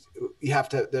have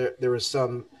to. There was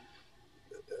some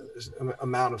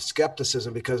amount of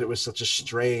skepticism because it was such a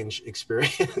strange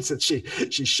experience that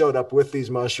she showed up with these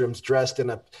mushrooms, dressed in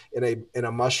a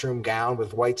mushroom gown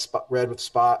with red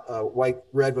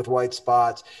with white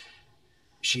spots.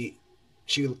 She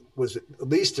was at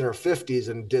least in her 50s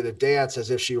and did a dance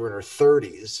as if she were in her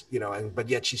 30s, but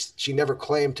yet she never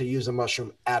claimed to use a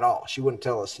mushroom at all. She wouldn't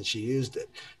tell us that she used it,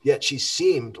 yet she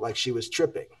seemed like she was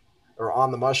tripping or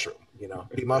on the mushroom,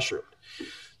 be mushroomed.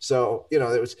 So, it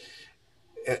was,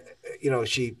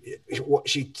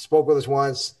 she spoke with us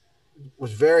once,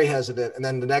 was very hesitant, and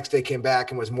then the next day came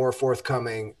back and was more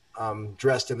forthcoming,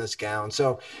 dressed in this gown.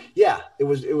 So yeah, it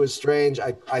was strange.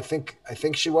 I think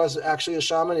she was actually a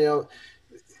shaman.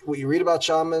 What you read about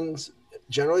shamans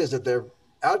generally is that they're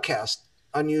outcast,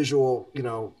 unusual,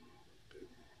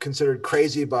 considered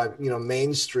crazy by,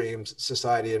 mainstream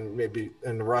society and maybe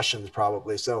and the Russians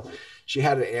probably. So she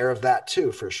had an air of that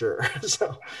too, for sure.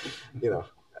 So,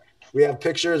 we have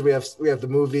pictures, we have the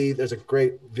movie. There's a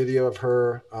great video of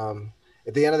her.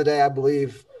 At the end of the day, I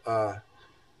believe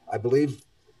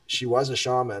she was a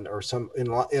shaman or in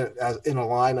a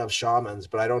line of shamans,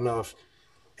 but I don't know if,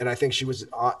 and I think she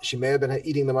may have been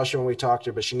eating the mushroom when we talked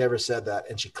to her, but she never said that.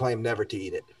 And she claimed never to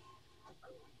eat it.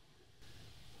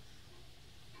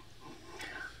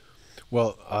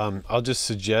 Well, I'll just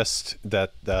suggest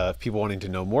that people wanting to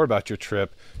know more about your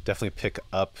trip definitely pick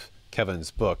up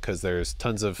Kevin's book, because there's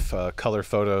tons of color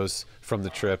photos from the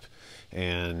trip,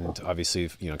 and obviously,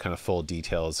 kind of full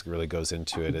details really goes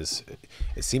into it. It's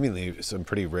seemingly some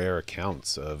pretty rare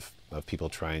accounts of people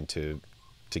trying to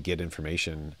get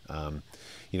information.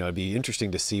 It'd be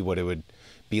interesting to see what it would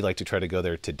be like to try to go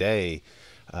there today.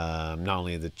 Not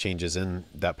only the changes in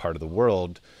that part of the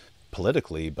world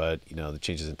politically, but the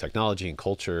changes in technology and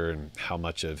culture, and how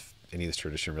much of any of this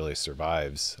tradition really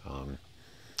survives.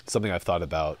 Something I've thought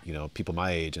about, people my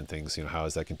age and things, how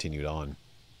has that continued on?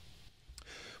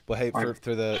 Well, hey,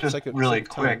 for the second really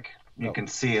quick, you can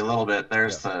see a little bit.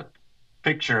 There's the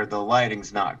picture. The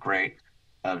lighting's not great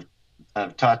of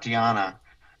Tatiana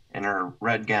in her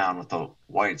red gown with the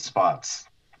white spots.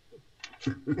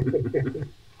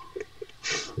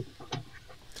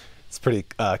 It's pretty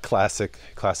classic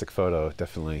photo,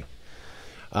 definitely.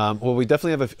 Well, we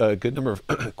definitely have a good number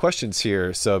of questions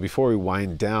here. So before we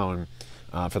wind down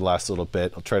for the last little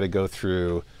bit, I'll try to go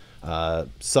through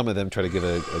some of them, try to give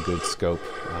a good scope.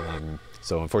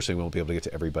 So unfortunately, we won't be able to get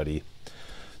to everybody.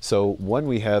 So one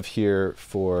we have here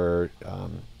for,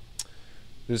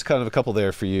 there's kind of a couple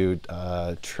there for you,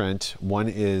 Trent. One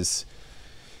is,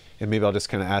 and maybe I'll just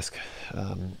kind of ask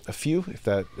a few, if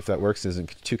that works,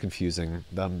 isn't too confusing.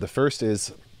 The first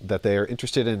is that they are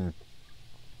interested in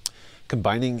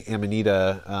combining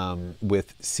Amanita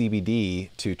with CBD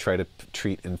to try to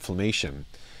treat inflammation.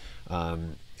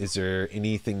 Is there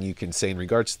anything you can say in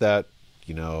regards to that?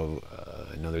 I know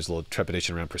there's a little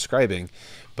trepidation around prescribing,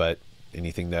 but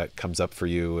anything that comes up for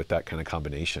you with that kind of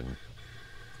combination?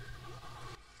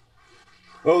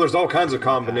 Oh, there's all kinds of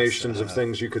combinations of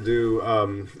things you could do,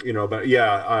 but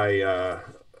yeah,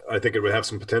 I think it would have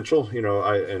some potential,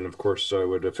 and of course I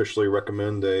would officially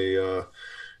recommend a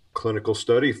clinical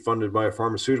study funded by a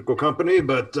pharmaceutical company,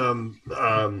 but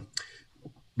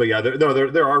yeah,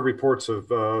 there are reports of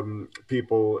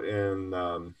people in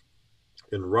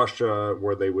Russia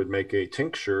where they would make a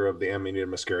tincture of the Amanita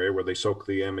muscaria, where they soak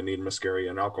the Amanita muscaria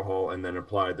in alcohol and then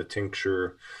apply the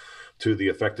tincture to the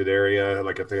affected area.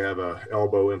 Like if they have a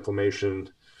elbow inflammation,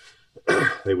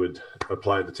 they would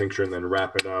apply the tincture and then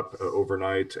wrap it up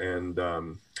overnight. And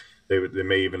they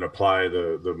may even apply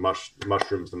the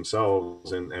mushrooms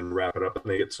themselves and wrap it up,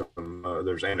 and they get some.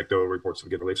 There's anecdotal reports of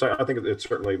getting relief. So I think it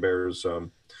certainly bears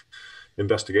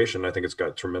investigation. I think it's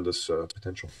got tremendous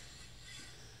potential.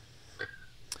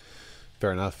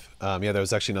 Fair enough. Yeah, there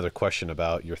was actually another question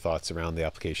about your thoughts around the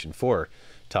application for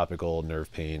topical nerve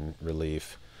pain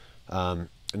relief.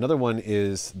 Another one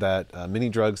is that many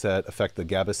drugs that affect the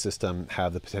GABA system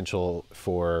have the potential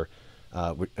for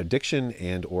addiction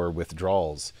and or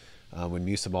withdrawals. When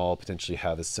mucimol potentially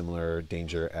have a similar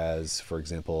danger as, for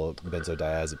example,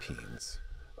 benzodiazepines.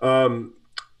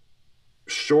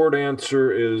 Short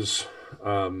answer is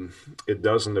it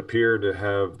doesn't appear to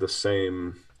have the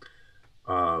same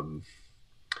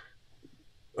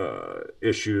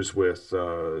issues with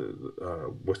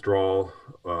withdrawal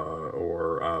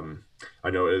or I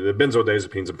know the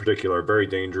benzodiazepines in particular are very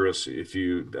dangerous. If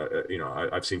you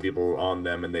I've seen people on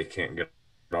them and they can't get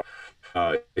off.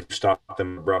 If you stop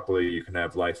them abruptly, you can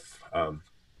have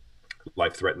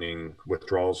life-threatening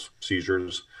withdrawals,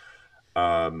 seizures.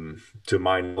 To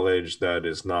my knowledge, that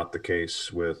is not the case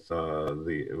with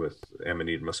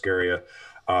Amanita muscaria.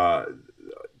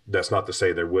 That's not to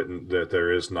say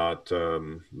there is not.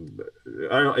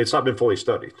 It's not been fully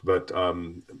studied, but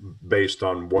based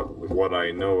on what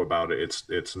I know about it,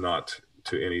 it's not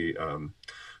to any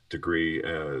degree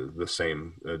the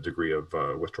same degree of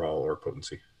withdrawal or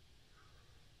potency.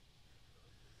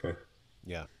 Okay.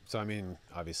 Yeah. So I mean,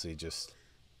 obviously, just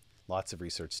lots of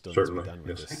research still needs to be done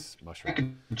with this mushroom. I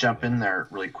could jump in there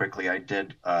really quickly. I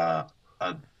did a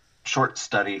short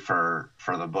study for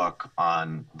the book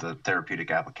on the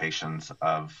therapeutic applications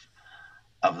of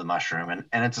the mushroom,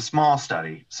 and it's a small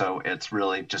study, so it's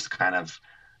really just kind of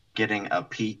getting a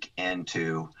peek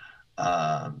into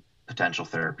potential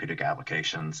therapeutic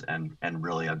applications, and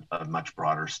really a much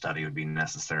broader study would be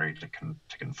necessary to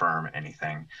confirm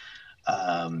anything.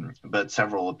 But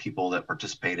several people that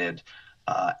participated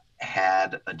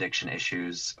had addiction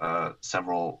issues.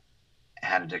 Several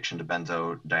had addiction to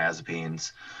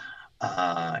benzodiazepines.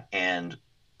 And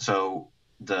so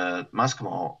the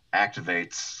muscimol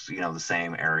activates, the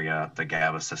same area, the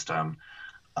GABA system.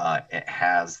 It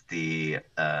has the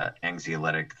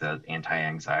anxiolytic, the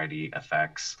anti-anxiety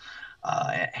effects.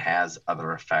 It has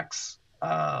other effects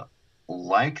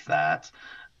like that.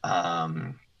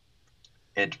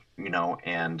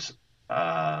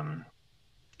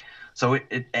 So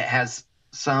it has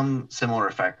some similar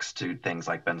effects to things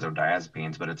like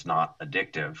benzodiazepines, but it's not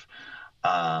addictive.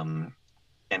 And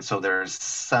so there's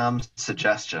some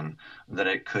suggestion that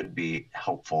it could be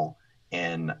helpful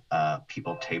in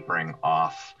people tapering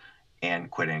off and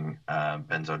quitting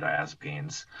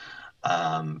benzodiazepines.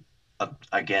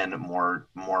 Again, more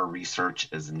research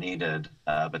is needed,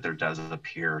 but there does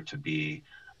appear to be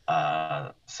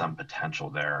some potential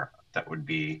there that would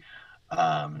be,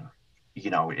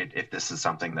 if this is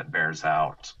something that bears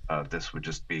out, this would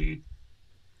just be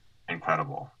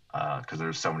incredible, because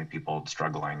there's so many people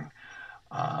struggling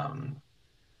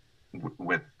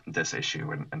with this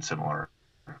issue and similar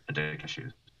addiction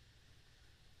issues.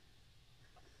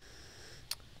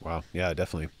 Wow. Yeah,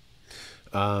 definitely.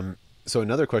 So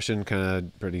another question, kind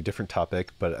of pretty different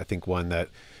topic, but I think one that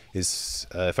is,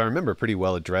 if I remember, pretty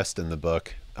well addressed in the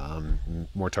book,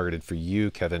 more targeted for you,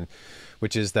 Kevin,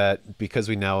 which is that because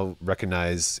we now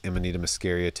recognize Amanita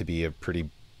muscaria to be a pretty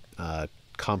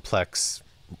complex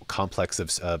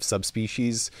of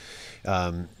subspecies,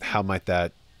 how might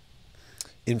that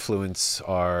influence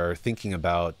our thinking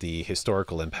about the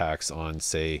historical impacts on,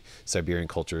 say, Siberian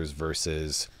cultures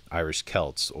versus Irish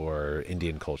Celts or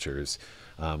Indian cultures?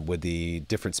 Would the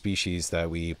different species that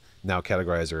we now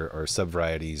categorize or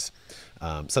subvarieties,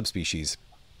 subspecies,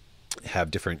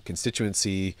 have different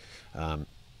constituency? Of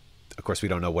course, we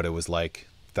don't know what it was like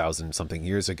 1,000-something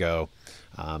years ago,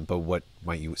 but what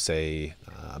might you say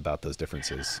about those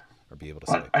differences, or be able to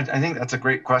say? I think that's a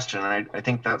great question, and I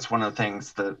think that's one of the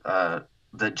things that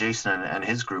that Jason and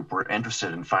his group were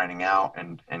interested in finding out,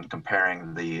 and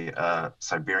comparing the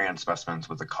Siberian specimens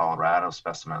with the Colorado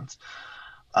specimens.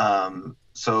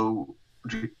 So,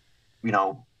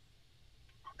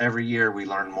 every year we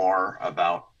learn more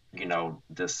about,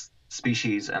 this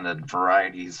species and the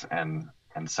varieties and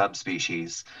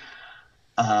subspecies.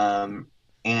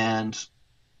 And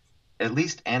at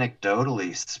least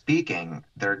anecdotally speaking,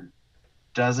 there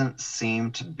doesn't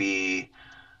seem to be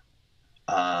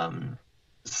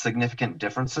significant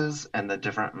differences in the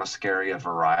different muscaria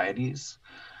varieties.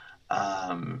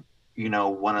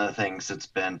 One of the things that's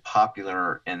been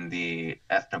popular in the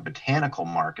ethnobotanical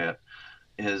market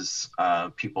is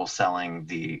people selling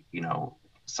the,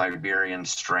 Siberian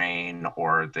strain,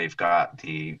 or they've got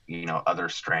the, other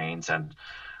strains. And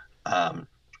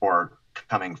or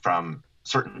coming from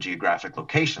certain geographic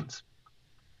locations.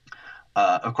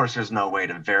 Of course, there's no way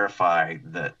to verify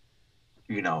that,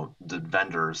 the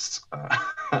vendors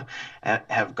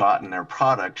have gotten their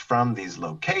product from these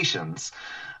locations.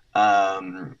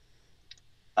 But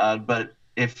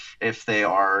if they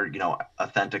are,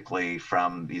 authentically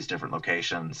from these different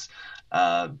locations,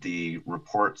 the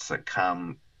reports that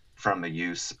come from the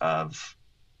use of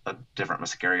different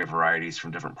muscaria varieties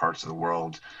from different parts of the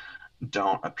world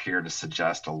don't appear to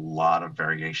suggest a lot of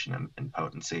variation in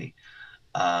potency.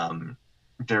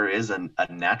 There is a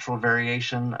natural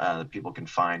variation. People can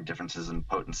find differences in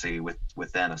potency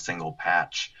within a single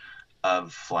patch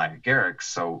of Fly Agaric,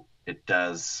 so it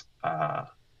does.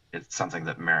 It's something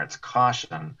that merits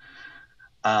caution,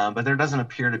 but there doesn't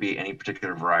appear to be any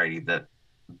particular variety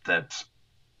that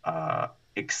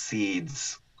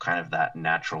exceeds kind of that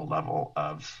natural level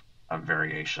of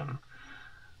variation.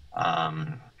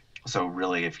 So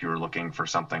really, if you were looking for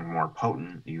something more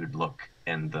potent, you would look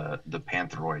in the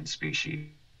pantheroid species,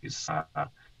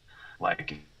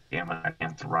 like Amanita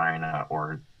muscaria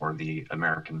or the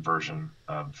American version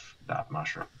of that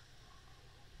mushroom.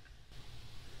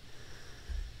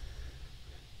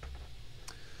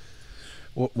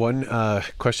 One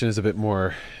question is a bit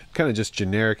more kind of just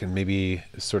generic and maybe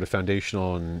sort of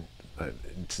foundational, and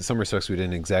in some respects we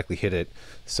didn't exactly hit it.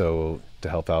 So to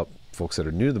help out folks that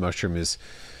are new to the mushroom is,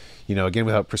 again,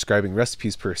 without prescribing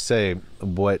recipes per se,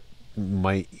 what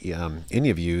might any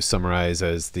of you summarize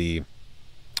as the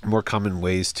more common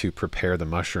ways to prepare the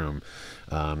mushroom?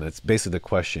 It's basically the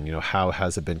question, how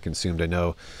has it been consumed? I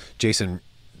know Jason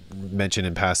mentioned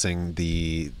in passing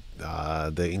the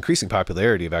increasing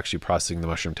popularity of actually processing the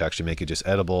mushroom to actually make it just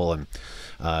edible and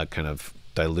kind of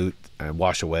dilute and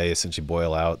wash away, essentially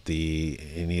boil out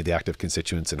any of the active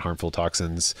constituents and harmful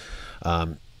toxins.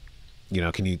 Can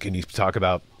you talk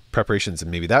about preparations in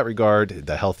maybe that regard,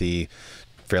 the healthy,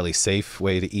 fairly safe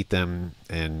way to eat them,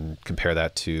 and compare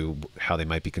that to how they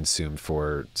might be consumed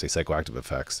for, say, psychoactive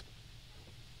effects?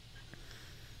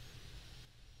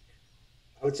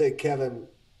 I would say Kevin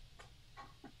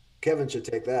should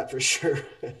take that for sure.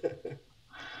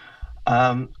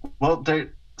 Well, there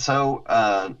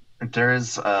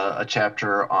is a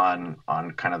chapter on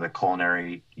kind of the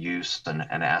culinary use and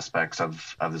aspects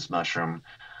of this mushroom,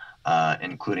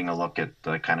 including a look at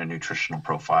the kind of nutritional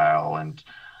profile and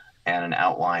an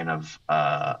outline of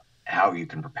how you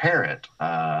can prepare it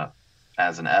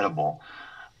as an edible.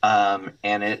 And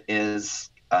it's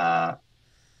a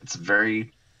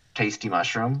very tasty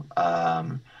mushroom.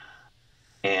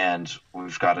 And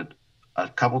we've got a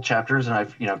couple chapters, and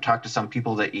I've talked to some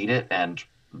people that eat it, and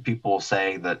people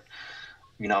say that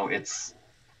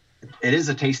it is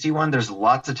a tasty one. There's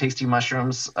lots of tasty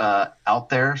mushrooms out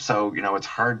there, so it's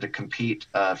hard to compete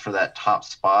for that top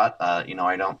spot.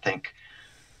 I don't think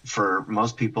for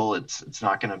most people it's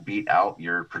not going to beat out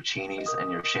your porcinis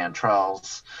and your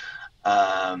chanterelles,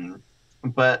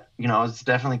 but it's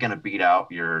definitely going to beat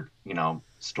out your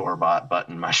store-bought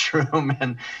button mushroom,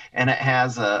 and it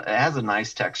has a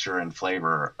nice texture and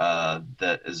flavor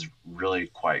that is really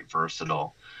quite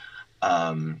versatile.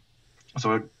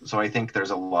 So I think there's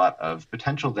a lot of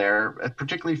potential there,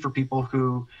 particularly for people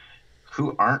who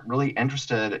aren't really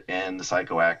interested in the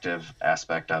psychoactive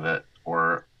aspect of it,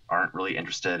 or aren't really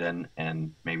interested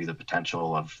in maybe the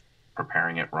potential of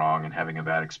preparing it wrong and having a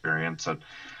bad experience.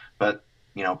 But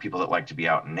people that like to be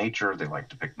out in nature, they like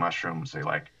to pick mushrooms, they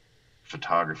like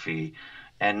photography,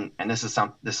 and this is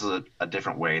a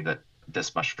different way that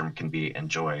this mushroom can be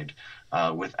enjoyed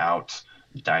without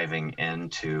diving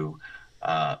into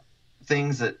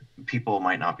things that people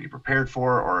might not be prepared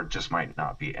for or just might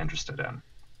not be interested in.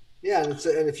 Yeah,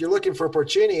 and if you're looking for a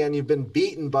porcini and you've been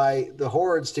beaten by the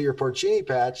hordes to your porcini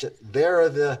patch, there are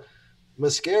the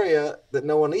muscaria that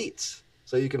no one eats.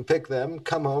 So you can pick them,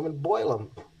 come home, and boil them.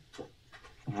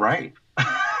 Right.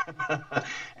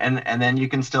 and then you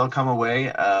can still come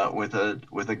away with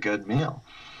a good meal.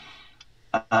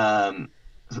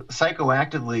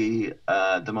 Psychoactively,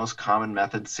 the most common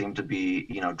methods seem to be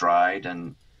dried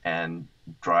and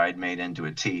dried, made into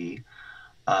a tea.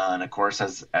 And of course,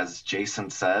 as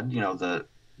Jason said,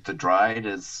 the dried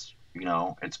is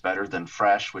it's better than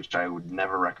fresh, which I would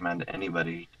never recommend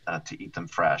anybody to eat them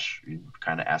fresh. You're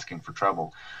kind of asking for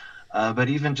trouble. But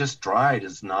even just dried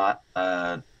is not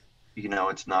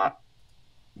it's not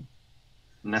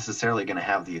necessarily going to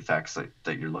have the effects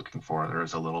that you're looking for. There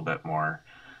is a little bit more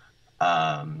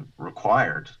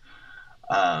required.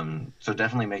 So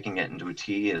definitely making it into a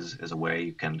tea is a way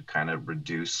you can kind of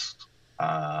reduce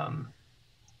the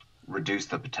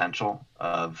potential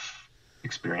of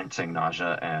experiencing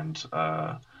nausea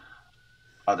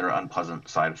other unpleasant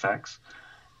side effects.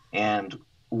 And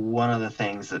one of the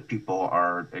things that people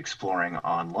are exploring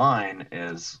online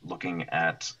is looking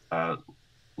at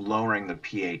lowering the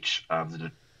pH of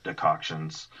the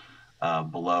decoctions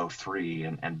below 3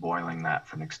 and boiling that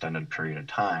for an extended period of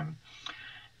time.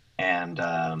 And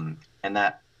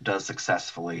that does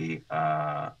successfully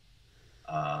catalyze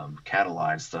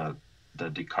the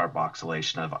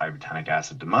decarboxylation of ibutynic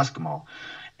acid to muscimol.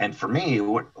 And for me,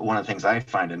 one of the things I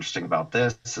find interesting about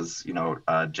this is,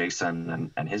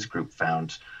 Jason and his group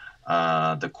found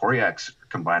the Koryaks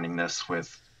combining this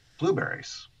with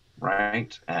blueberries,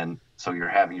 right? And so you're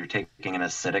taking an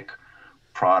acidic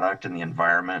product in the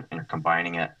environment and you're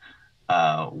combining it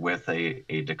with a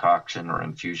decoction or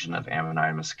infusion of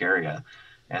Amanita muscaria,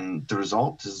 and the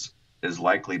result is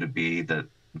likely to be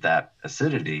that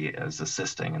acidity is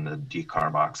assisting in the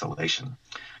decarboxylation.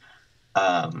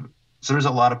 So there's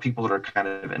a lot of people that are kind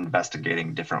of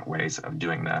investigating different ways of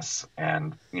doing this,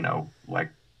 and like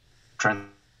Trent,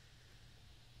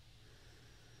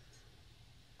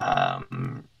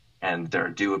 and there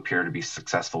do appear to be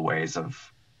successful ways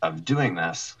of doing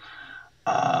this.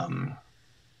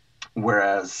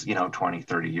 Whereas, 20,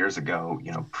 30 years ago,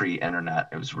 pre-internet,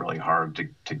 it was really hard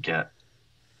to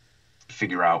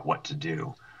figure out what to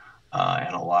do.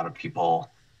 And a lot of people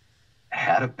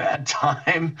had a bad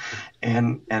time.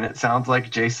 And it sounds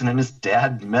like Jason and his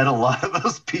dad met a lot of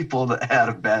those people that had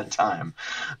a bad time.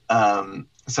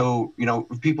 So,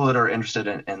 people that are interested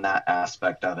in that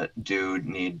aspect of it do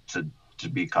need to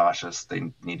be cautious.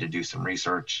 They need to do some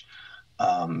research.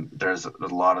 There's a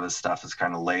lot of this stuff is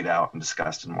kind of laid out and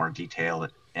discussed in more detail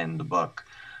in the book.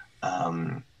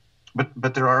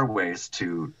 But there are ways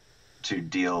to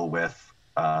deal with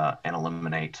and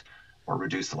eliminate or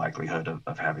reduce the likelihood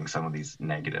of having some of these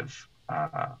negative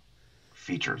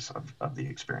features of the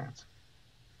experience.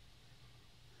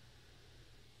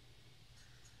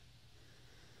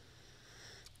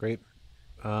 Great.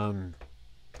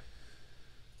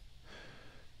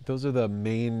 Those are the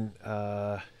main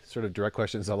sort of direct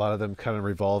questions. A lot of them kind of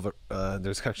revolve.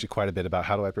 There's actually quite a bit about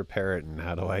how do I prepare it and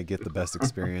how do I get the best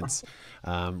experience,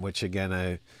 which again,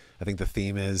 I think the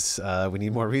theme is we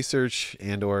need more research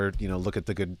or look at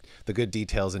the good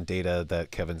details and data that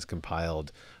Kevin's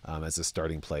compiled as a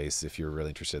starting place if you're really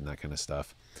interested in that kind of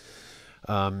stuff.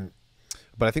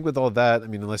 But I think with all of that, I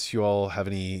mean, unless you all have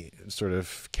any sort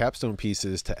of capstone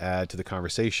pieces to add to the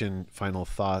conversation, final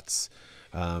thoughts,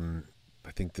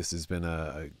 I think this has been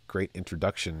a great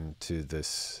introduction to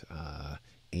this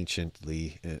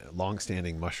anciently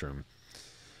long-standing mushroom.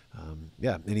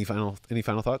 Yeah. Any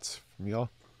final thoughts from you all?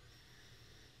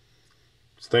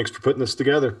 Thanks for putting this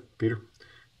together, Peter.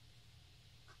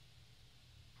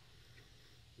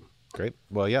 Great.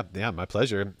 Well, yeah, my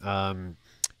pleasure.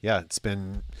 Yeah,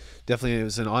 it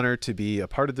was an honor to be a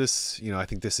part of this. I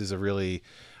think this is a really,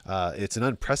 it's an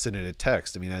unprecedented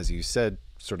text. I mean, as you said,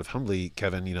 sort of humbly,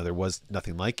 Kevin, there was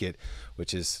nothing like it,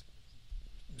 which is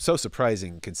so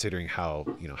surprising considering how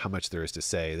much there is to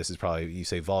say. This is probably, you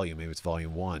say volume, maybe it's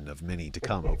volume 1 of many to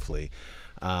come, hopefully.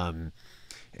 So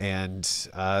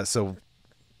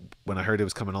when I heard it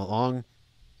was coming along, it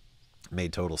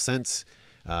made total sense.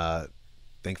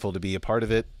 Thankful to be a part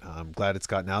of it. I'm glad it's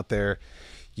gotten out there.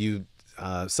 You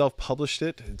self-published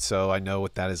it, and so I know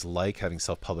what that is like, having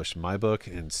self-published my book,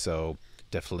 and so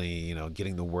definitely,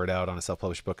 getting the word out on a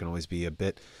self-published book can always be a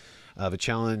bit of a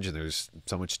challenge, and there's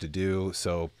so much to do.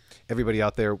 So everybody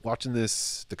out there watching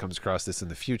this that comes across this in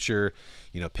the future,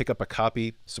 pick up a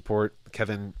copy, support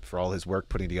Kevin for all his work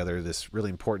putting together this really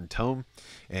important tome,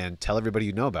 and tell everybody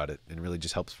you know about it, and really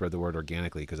just help spread the word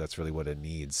organically, because that's really what it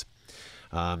needs.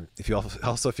 If you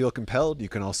also feel compelled, you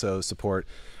can also support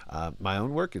my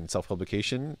own work in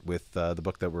self-publication with the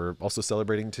book that we're also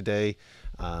celebrating today,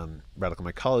 Radical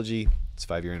Mycology. Its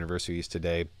 5-year anniversary is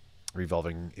today,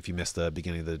 revolving, if you missed the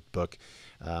beginning of the book,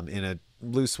 in a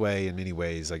loose way, in many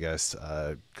ways, I guess,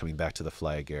 coming back to the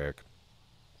Fly Agaric.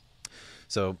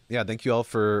 So yeah, thank you all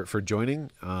for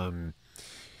joining.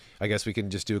 I guess we can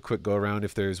just do a quick go around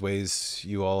if there's ways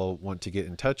you all want to get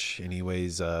in touch, any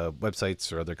ways,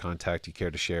 websites or other contact you care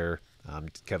to share.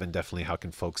 Kevin, definitely, how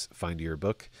can folks find your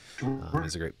book?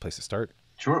 Is a great place to start.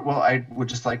 Sure. Well, I would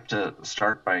just like to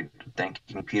start by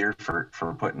thanking Peter for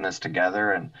putting this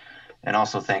together, and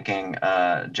also thanking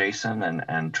Jason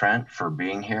and Trent for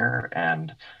being here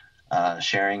and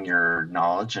sharing your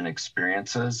knowledge and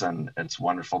experiences. And it's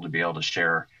wonderful to be able to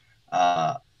share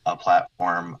a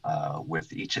platform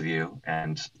with each of you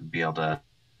and be able to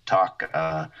talk,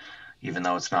 even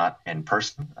though it's not in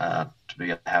person, to be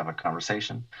able to have a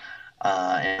conversation.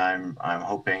 And I'm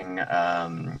hoping,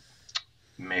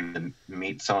 maybe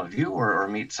meet some of you or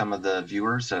meet some of the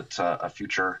viewers at a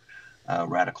future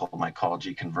radical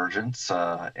mycology convergence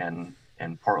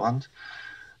in Portland.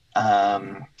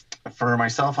 For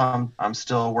myself, I'm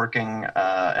still working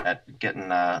at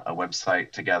getting a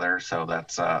website together, so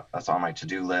that's on my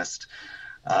to-do list.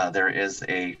 There is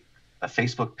a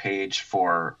Facebook page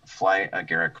for Fly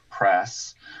Agaric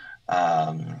Press,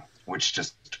 which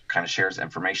just kind of shares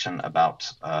information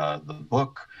about the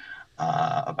book,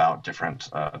 about different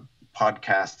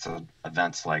podcasts,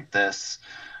 events like this.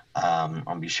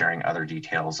 I'll be sharing other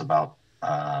details about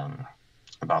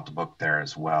the book there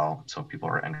as well, so if people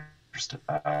are interested,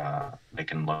 they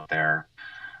can look there.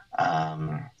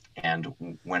 And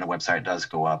when a website does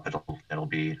go up, it'll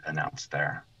be announced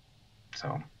there.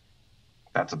 So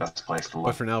that's the best place to look.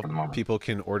 But for now, the moment. people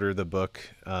can order the book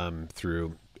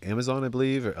through Amazon, I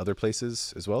believe, or other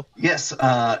places as well. Yes,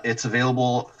 it's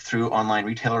available through online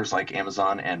retailers like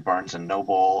Amazon and Barnes and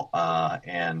Noble,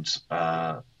 and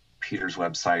Peter's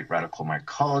website, Radical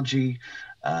Mycology,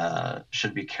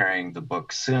 should be carrying the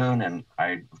book soon. And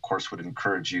I, of course, would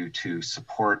encourage you to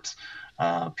support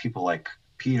people like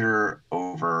Peter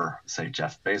over, say,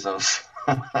 Jeff Bezos.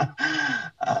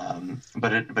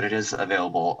 But it is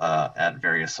available at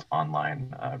various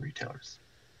online retailers.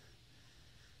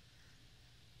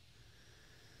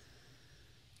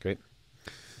 Great.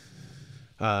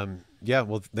 Yeah,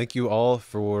 well, thank you all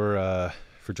for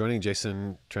joining.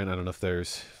 Jason, Trent, I don't know if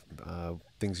there's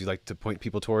things you'd like to point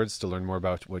people towards to learn more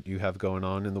about what you have going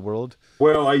on in the world.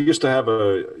 Well, I used to have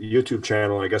a YouTube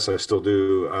channel. I guess I still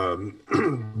do.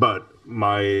 But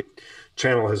my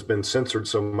channel has been censored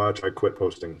so much, I quit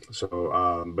posting.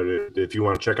 So, but if you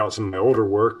want to check out some of my older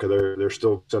work, they're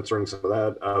still censoring some of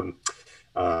that.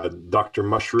 Dr.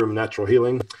 Mushroom Natural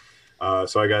Healing.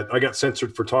 So I got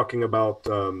censored for talking about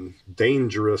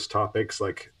dangerous topics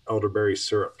like elderberry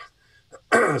syrup.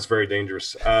 It's very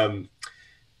dangerous.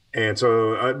 And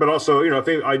so, but also,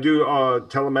 I do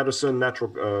telemedicine,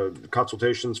 natural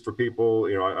consultations for people.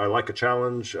 I like a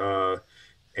challenge,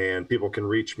 and people can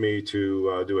reach me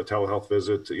to do a telehealth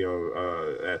visit.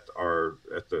 At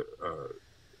the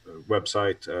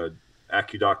website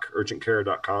AccuDoc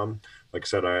urgentcare.com. Like I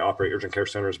said, I operate urgent care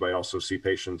centers, but I also see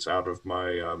patients out of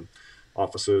my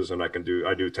offices, and I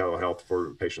do telehealth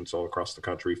for patients all across the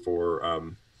country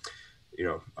for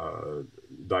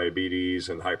diabetes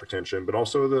and hypertension, but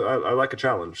also I like a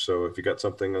challenge. So if you got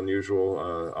something unusual,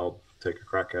 I'll take a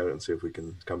crack at it and see if we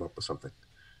can come up with something.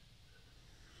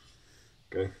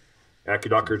 Okay.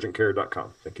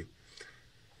 AccuDocUrgentCare.com. Thank you.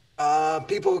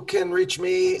 People can reach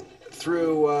me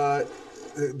through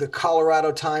the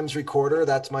Colorado Times Recorder.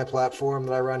 That's my platform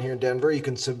that I run here in Denver. You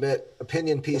can submit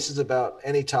opinion pieces about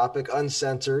any topic,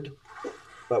 uncensored,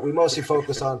 but we mostly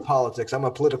focus on politics. I'm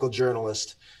a political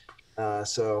journalist.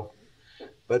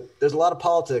 But there's a lot of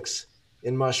politics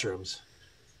in mushrooms,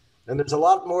 and there's a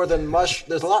lot more than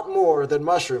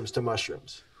mushrooms to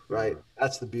mushrooms, right?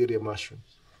 That's the beauty of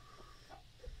mushrooms.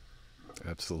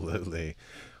 Absolutely.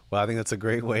 Well, I think that's a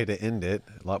great way to end it.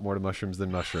 A lot more to mushrooms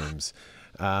than mushrooms.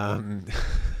 Bumper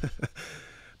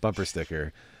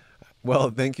sticker.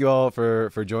 Well, thank you all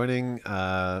for joining,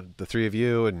 the three of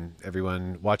you and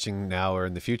everyone watching now or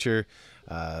in the future.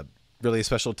 Really a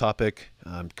special topic.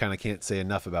 Kind of can't say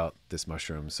enough about this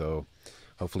mushroom. So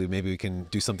hopefully maybe we can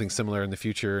do something similar in the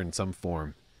future in some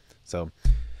form. So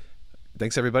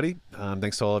thanks, everybody.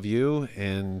 Thanks to all of you,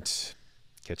 and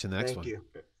catch you in the next one. Thank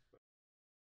you.